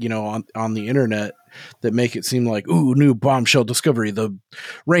 on the internet that make it seem like, ooh, new bombshell discovery, the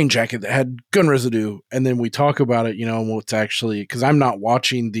rain jacket that had gun residue. And then we talk about it, and what's actually, because I'm not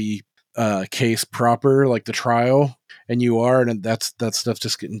watching the case proper, like the trial, and you are, and that stuff's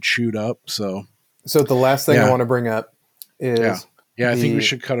just getting chewed up. So the last thing I want to bring up is I think we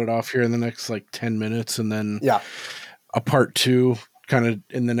should cut it off here in the next like 10 minutes, and then a part 2 kind of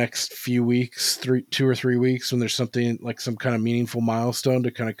in the next few weeks, 2 or 3 weeks, when there's something like some kind of meaningful milestone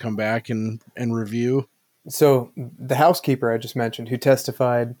to kind of come back and review. So the housekeeper I just mentioned who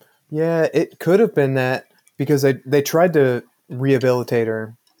testified, it could have been that, because they tried to rehabilitate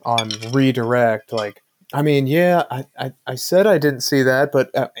her on redirect. Like, I mean, I said I didn't see that,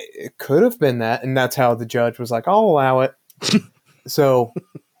 but it could have been that. And that's how the judge was like, I'll allow it. So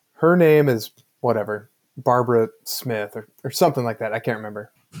her name is whatever, Barbara Smith or something like that. I can't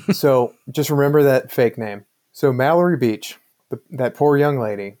remember. So just remember that fake name. So Mallory Beach, that poor young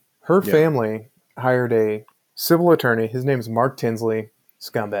lady, her family hired a civil attorney. His name is Mark Tinsley,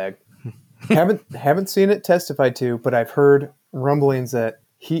 scumbag. Haven't seen it testified to, but I've heard rumblings that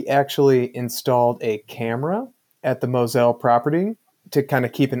he actually installed a camera at the Moselle property to kind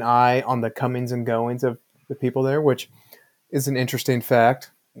of keep an eye on the comings and goings of the people there, which is an interesting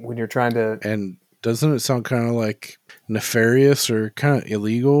fact when you're trying to... And doesn't it sound kind of like nefarious or kind of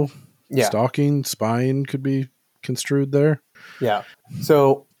illegal? Yeah. Stalking, spying could be construed there. Yeah.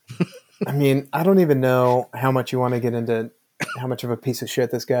 So, I mean, I don't even know how much you want to get into how much of a piece of shit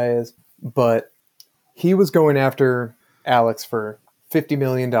this guy is, but he was going after Alex for $50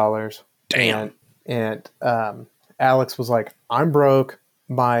 million. Damn. And Alex was like, I'm broke.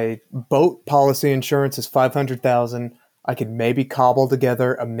 My boat policy insurance is $500,000. I could maybe cobble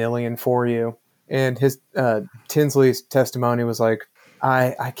together $1 million for you. And his Tinsley's testimony was like,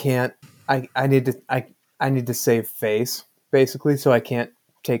 I can't. I need to save face, basically, so I can't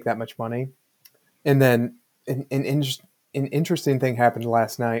take that much money. And then an interesting thing happened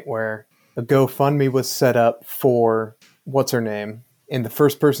last night where a GoFundMe was set up for what's her name, and the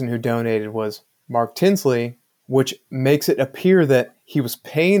first person who donated was Mark Tinsley, which makes it appear that he was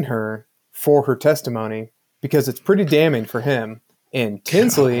paying her for her testimony, because it's pretty damning for him. And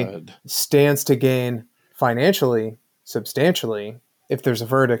Tinsley stands to gain financially, substantially, if there's a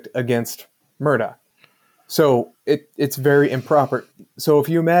verdict against Murdaugh. So it's very improper. So if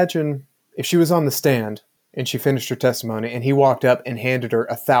you imagine if she was on the stand and she finished her testimony and he walked up and handed her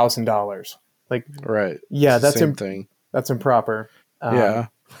 $1,000, like, right. Yeah, that's the same thing. That's improper. Yeah.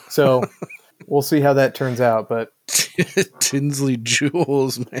 So we'll see how that turns out, but Tinsley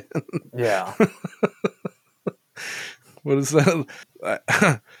Jewels, man. Yeah. What is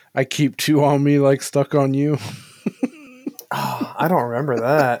that? I keep 2 on me like stuck on you. I don't remember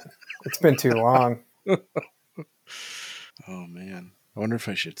that. It's been too long. Oh, man. I wonder if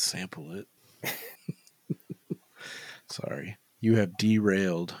I should sample it. Sorry. You have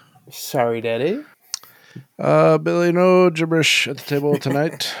derailed. Sorry, Daddy. Billy, no gibberish at the table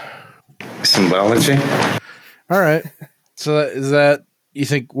tonight. Symbology. All right. So is that, you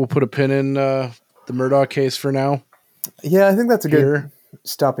think we'll put a pin in the Murdaugh case for now? Yeah, I think that's a good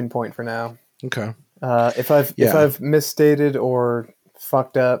stopping point for now. Okay. If I've misstated or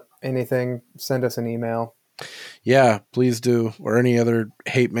fucked up anything, send us an email. Yeah, please do. Or any other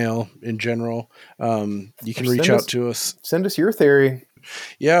hate mail in general. You can reach out to us. Send us your theory.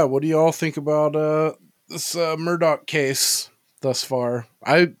 Yeah, what do you all think about this Murdaugh case thus far?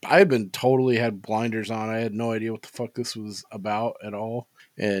 I've been totally had blinders on. I had no idea what the fuck this was about at all.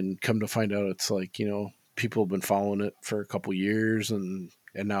 And come to find out, it's like, people have been following it for a couple years, and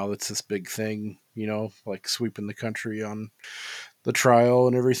now it's this big thing, like sweeping the country on the trial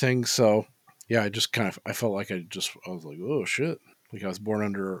and everything. So yeah, I felt like I was like, oh shit, like I was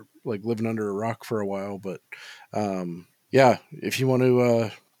living under a rock for a while. But yeah, if you want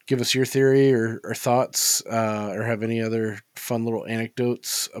to give us your theory or thoughts, or have any other fun little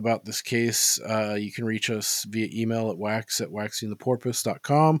anecdotes about this case, you can reach us via email at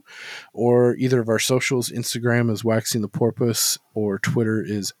waxingtheporpoise.com, or either of our socials. Instagram is waxingtheporpoise, or Twitter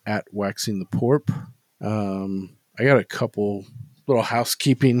is at waxingtheporp. I got a couple little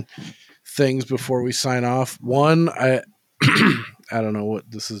housekeeping things before we sign off. One, I don't know what,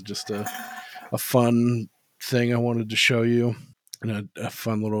 this is just a fun thing I wanted to show you, and a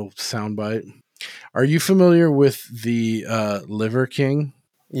fun little soundbite. Are you familiar with the Liver King?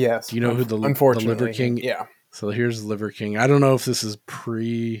 Yes. Do you know who the Liver King? Yeah. So here's Liver King. I don't know if this is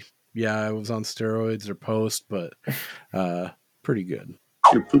it was on steroids or post, but pretty good.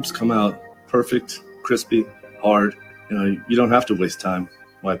 Your poops come out perfect, crispy, hard. You don't have to waste time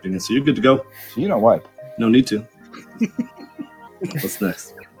wiping it, so you're good to go. So you don't wipe? No need to. What's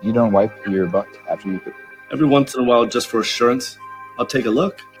next? You don't wipe your butt after you poop? Every once in a while, just for assurance, I'll take a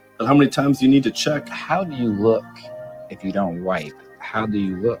look. But how many times do you need to check? How do you look if you don't wipe? How do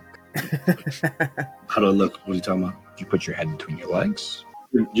you look? How do I look? What are you talking about? You put your head between your legs?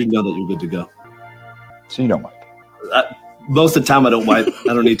 You know that you're good to go. So you don't wipe? Most of the time, I don't wipe.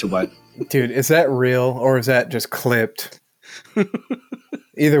 I don't need to wipe. Dude, is that real or is that just clipped?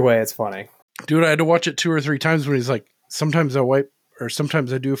 Either way, it's funny. Dude, I had to watch it 2 or 3 times when he's like, sometimes I wipe or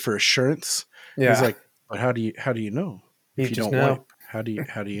sometimes I do it for assurance. Yeah. He's like, but how do you know? If you don't wipe, how do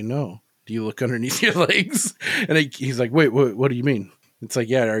you know? Do you look underneath your legs? And he's like, wait, what do you mean? It's like,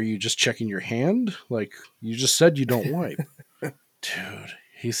 yeah, are you just checking your hand? Like, you just said you don't wipe. Dude,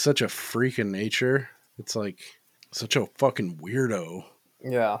 he's such a freak in nature. It's like such a fucking weirdo.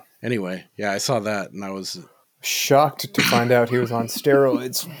 Yeah. Anyway, yeah, I saw that and I was shocked to find out he was on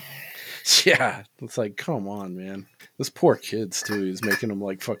steroids. Yeah, it's like, come on, man. This poor kid's too. He's making him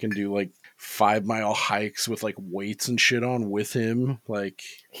like fucking do like 5-mile hikes with like weights and shit on with him. Like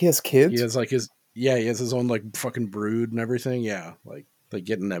he has kids. He has like he has his own like fucking brood and everything. Yeah, like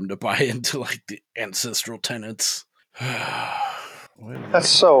getting them to buy into like the ancestral tenets. That's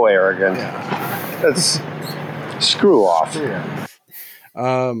so arrogant. Yeah. That's screw off.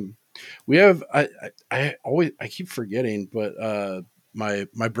 We have I keep forgetting, but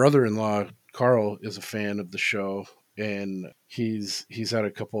my brother-in-law Carl is a fan of the show, and he's had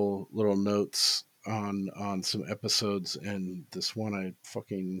a couple little notes on some episodes, and this one I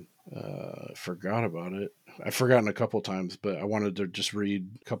fucking forgot about it. I've forgotten a couple times, but I wanted to just read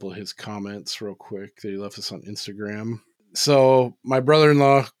a couple of his comments real quick that he left us on Instagram. So my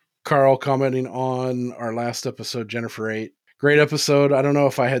brother-in-law Carl commenting on our last episode, Jennifer 8. Great episode. I don't know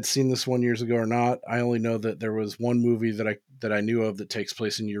if I had seen this one years ago or not. I only know that there was one movie that I knew of that takes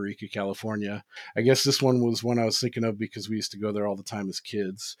place in Eureka, California. I guess this one was one I was thinking of because we used to go there all the time as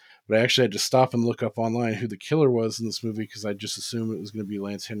kids. But I actually had to stop and look up online who the killer was in this movie because I just assumed it was going to be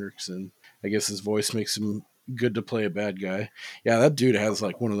Lance Henriksen. I guess his voice makes him good to play a bad guy. Yeah, that dude has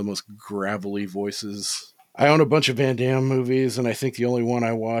like one of the most gravelly voices. I own a bunch of Van Damme movies, and I think the only one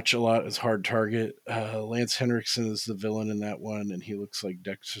I watch a lot is Hard Target. Lance Henriksen is the villain in that one, and he looks like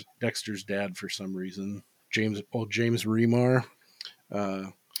Dexter's dad for some reason. James Remar.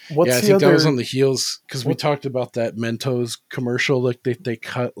 I think that was on the heels because we talked about that Mentos commercial. Like they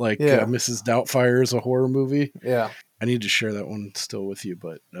cut like Mrs. Doubtfire is a horror movie. Yeah, I need to share that one still with you,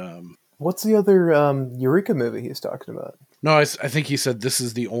 but what's the other Eureka movie he's talking about? No, I think he said this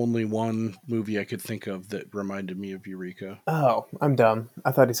is the only one movie I could think of that reminded me of Eureka. Oh, I'm dumb.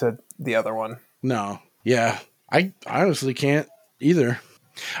 I thought he said the other one. No. Yeah. I honestly can't either.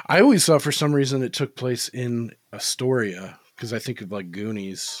 I always thought for some reason it took place in Astoria because I think of like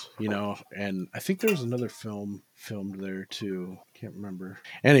Goonies, and I think there was another film filmed there too. Can't remember.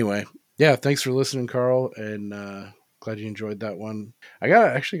 Anyway, yeah, thanks for listening, Carl, and glad you enjoyed that one. I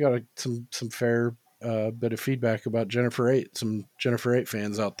actually got some fair bit of feedback about Jennifer 8, some Jennifer 8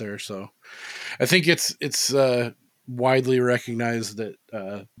 fans out there. So I think it's widely recognized that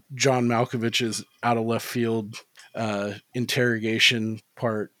John Malkovich's out of left field interrogation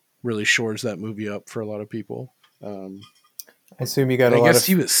part really shores that movie up for a lot of people. I assume you got I guess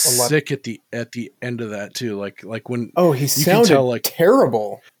he was sick at the end of that too. Like when he sounded tell, like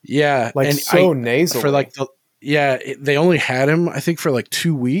terrible. Yeah, like and so nasal for like the. Yeah, they only had him, I think, for like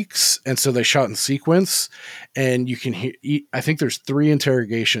 2 weeks, and so they shot in sequence. And you can hear, I think there's 3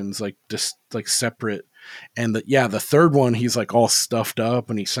 interrogations, like just like separate. And the third one, he's like all stuffed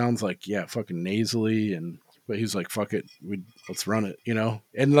up, and he sounds like fucking nasally. But he's like, "Fuck it, let's run it,"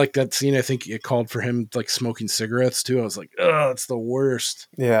 And like that scene, I think it called for him like smoking cigarettes too. I was like, "Oh, it's the worst."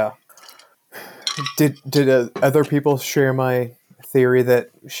 Yeah. Did other people share my theory that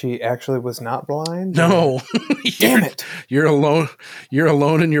she actually was not blind? No. Damn it. You're alone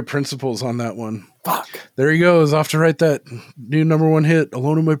in your principles on that one. Fuck. There he goes, off to write that new number 1 hit,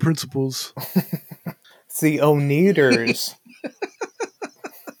 Alone in My Principles. It's the Oneaters.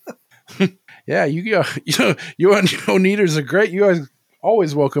 Yeah, you and Oneaters are great. You guys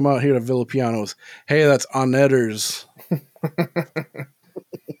always welcome out here to Villa Pianos. Hey, that's Onetters.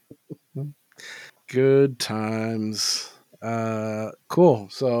 Good times. Cool.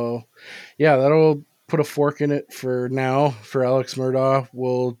 So, yeah, that'll put a fork in it for now for Alex Murdaugh.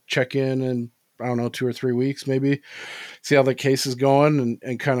 We'll check in I don't know, 2 or 3 weeks, maybe see how the case is going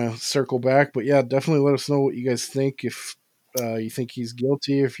and kind of circle back. But yeah, definitely let us know what you guys think. If you think he's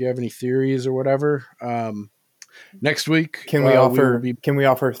guilty, if you have any theories or whatever. Next week, can we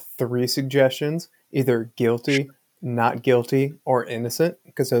offer 3 suggestions? Either guilty, not guilty, or innocent,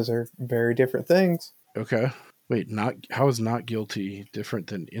 because those are very different things. Okay. Wait, how is not guilty different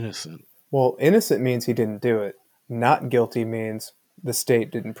than innocent? Well, innocent means he didn't do it. Not guilty means the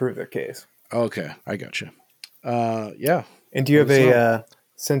state didn't prove their case. Okay, I got you. Yeah. And do you have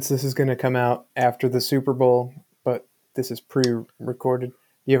since this is going to come out after the Super Bowl, but this is pre-recorded,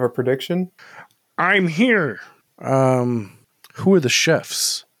 you have a prediction? I'm here. Who are the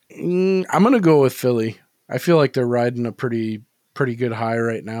chefs? I'm going to go with Philly. I feel like they're riding a pretty good high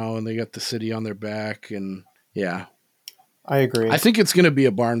right now, and they got the city on their back, and yeah. I agree. I think it's going to be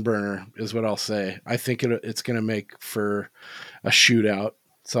a barn burner is what I'll say. I think it's going to make for a shootout.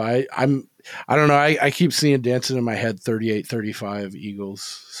 So I don't know. I keep seeing dancing in my head 38-35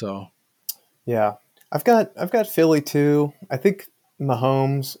 Eagles. So yeah. I've got Philly too. I think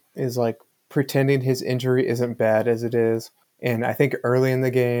Mahomes is like pretending his injury isn't bad as it is. And I think early in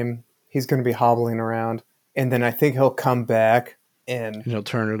the game he's going to be hobbling around, and then I think he'll come back and he'll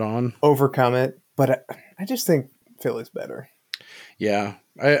turn it on, overcome it. But I just think Philly's better. Yeah,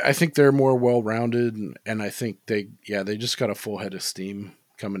 I think they're more well-rounded, and I think they just got a full head of steam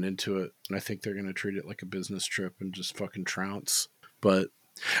coming into it, and I think they're going to treat it like a business trip and just fucking trounce. But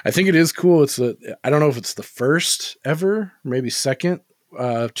I think it is cool. I don't know if it's the first ever, maybe second,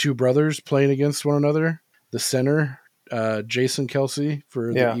 two brothers playing against one another. The center, Jason Kelce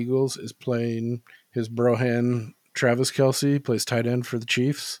for the Eagles, is playing his brohan Travis Kelce, plays tight end for the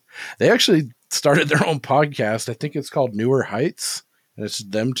Chiefs. They actually started their own podcast. I think it's called Newer Heights. And it's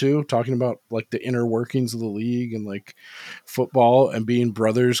them two talking about like the inner workings of the league and like football and being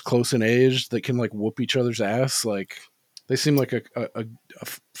brothers close in age that can like whoop each other's ass. Like they seem like a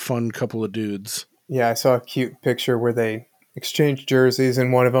fun couple of dudes. Yeah, I saw a cute picture where they exchanged jerseys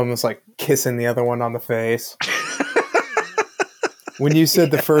and one of them was like kissing the other one on the face. When you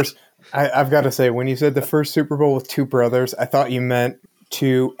said the first, I've got to say, when you said the first Super Bowl with two brothers, I thought you meant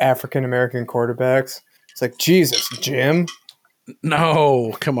two African-American quarterbacks. It's like, Jesus, Jim.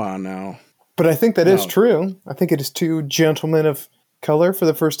 No, come on now. But I think that is true. I think it is two gentlemen of color for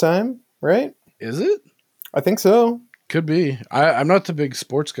the first time, right? Is it? I think so. Could be. I'm not the big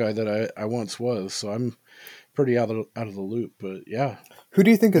sports guy that I once was, so I'm pretty out of the loop. But yeah. Who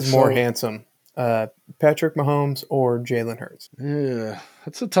do you think is more handsome, Patrick Mahomes or Jalen Hurts? Yeah,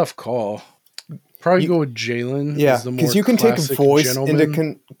 that's a tough call. Probably go with Jalen. Yeah, because you can take voice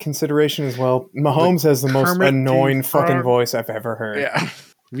into consideration as well. Mahomes has the most annoying fucking voice I've ever heard. Yeah.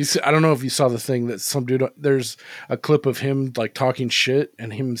 I don't know if you saw the thing that some dude, there's a clip of him like talking shit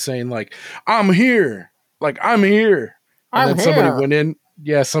and him saying like, I'm here. Like, I'm here. And then somebody went in.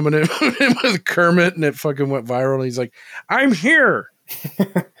 Yeah, someone went in with Kermit and it fucking went viral. And he's like, I'm here.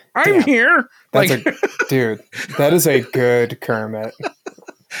 I'm here. Dude, that is a good Kermit.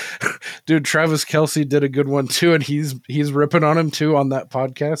 Dude, Travis Kelce did a good one too, and he's ripping on him too on that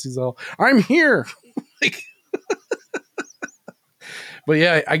podcast. He's all, I'm here. But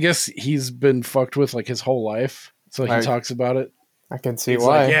yeah, I guess he's been fucked with like his whole life. So he talks about it. I can see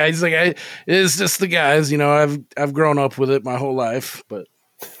why. Like, yeah, he's like, it's just the guys, you know, I've grown up with it my whole life. But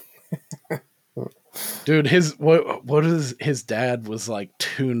dude, his dad was like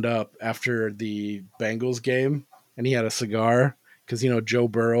tuned up after the Bengals game, and he had a cigar. Because, you know, Joe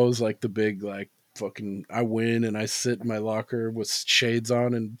Burrow's like the big, like, fucking, I win and I sit in my locker with shades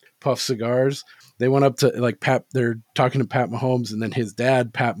on and puff cigars. They went up to, like, they're talking to Pat Mahomes, and then his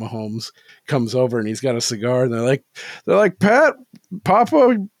dad, Pat Mahomes, comes over and he's got a cigar. And they're like, Pat,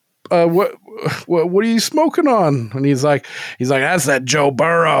 Papa, what are you smoking on? And he's like, that's that Joe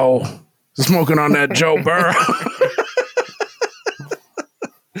Burrow. Smoking on that Joe Burrow.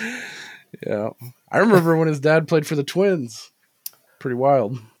 Yeah. I remember when his dad played for the Twins. Pretty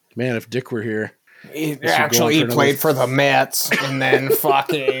wild. Man, if Dick were here. He played for the Mets and then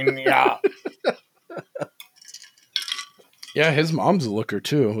fucking, yeah. Yeah, his mom's a looker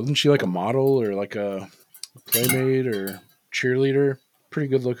too. Wasn't she like a model or like a playmate or cheerleader? Pretty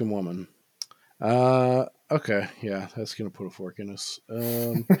good looking woman. Okay, yeah, that's going to put a fork in us.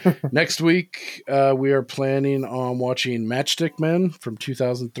 Next week, we are planning on watching Matchstick Men from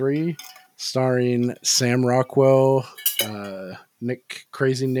 2003, starring Sam Rockwell, Nick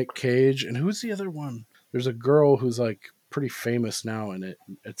Cage, and who's the other one? There's a girl who's like pretty famous now, and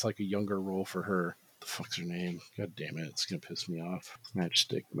it's like a younger role for her. The fuck's her name? God damn it, it's gonna piss me off.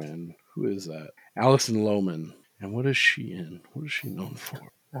 Matchstick Men. Who is that? Alison Lohman. And what is she in? What is she known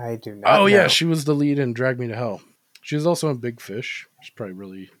for? I do not know. Yeah, she was the lead in Drag Me to Hell. She was also in Big Fish. She's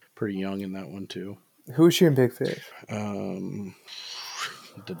probably pretty young in that one too. Who is she in Big Fish? The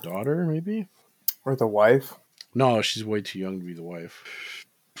daughter, maybe? Or the wife? No, she's way too young to be the wife.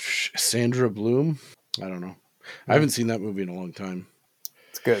 Sandra Bloom? I don't know. I haven't seen that movie in a long time.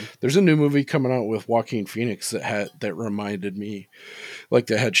 good. There's a new movie coming out with Joaquin Phoenix that reminded me, like,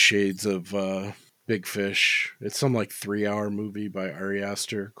 that had shades of Big Fish. It's some like 3-hour movie by Ari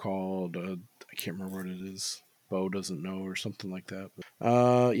Aster called I can't remember what it is. Bo Doesn't Know or something like that.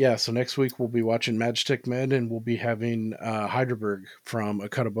 Yeah, so next week we'll be watching Matchstick Men, and we'll be having Heidelberg from A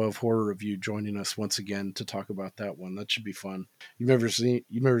Cut Above Horror Review joining us once again to talk about that one. That should be fun. You've never seen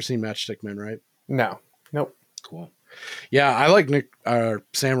Matchstick Men, right? No. Nope. Cool. Yeah, I like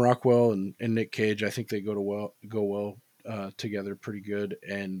Sam Rockwell and Nick Cage. I think they go well together pretty good.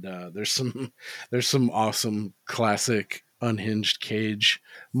 And there's some awesome classic unhinged Cage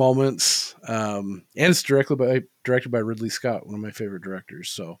moments. And it's directed by Ridley Scott, one of my favorite directors.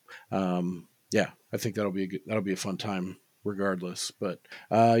 So yeah, I think that'll be a fun time regardless. But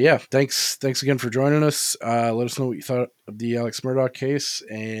yeah, thanks again for joining us. Let us know what you thought of the Alex Murdaugh case,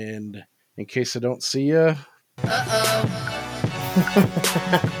 and in case I don't see you, Boner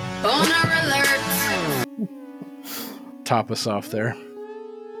alert! top us off there.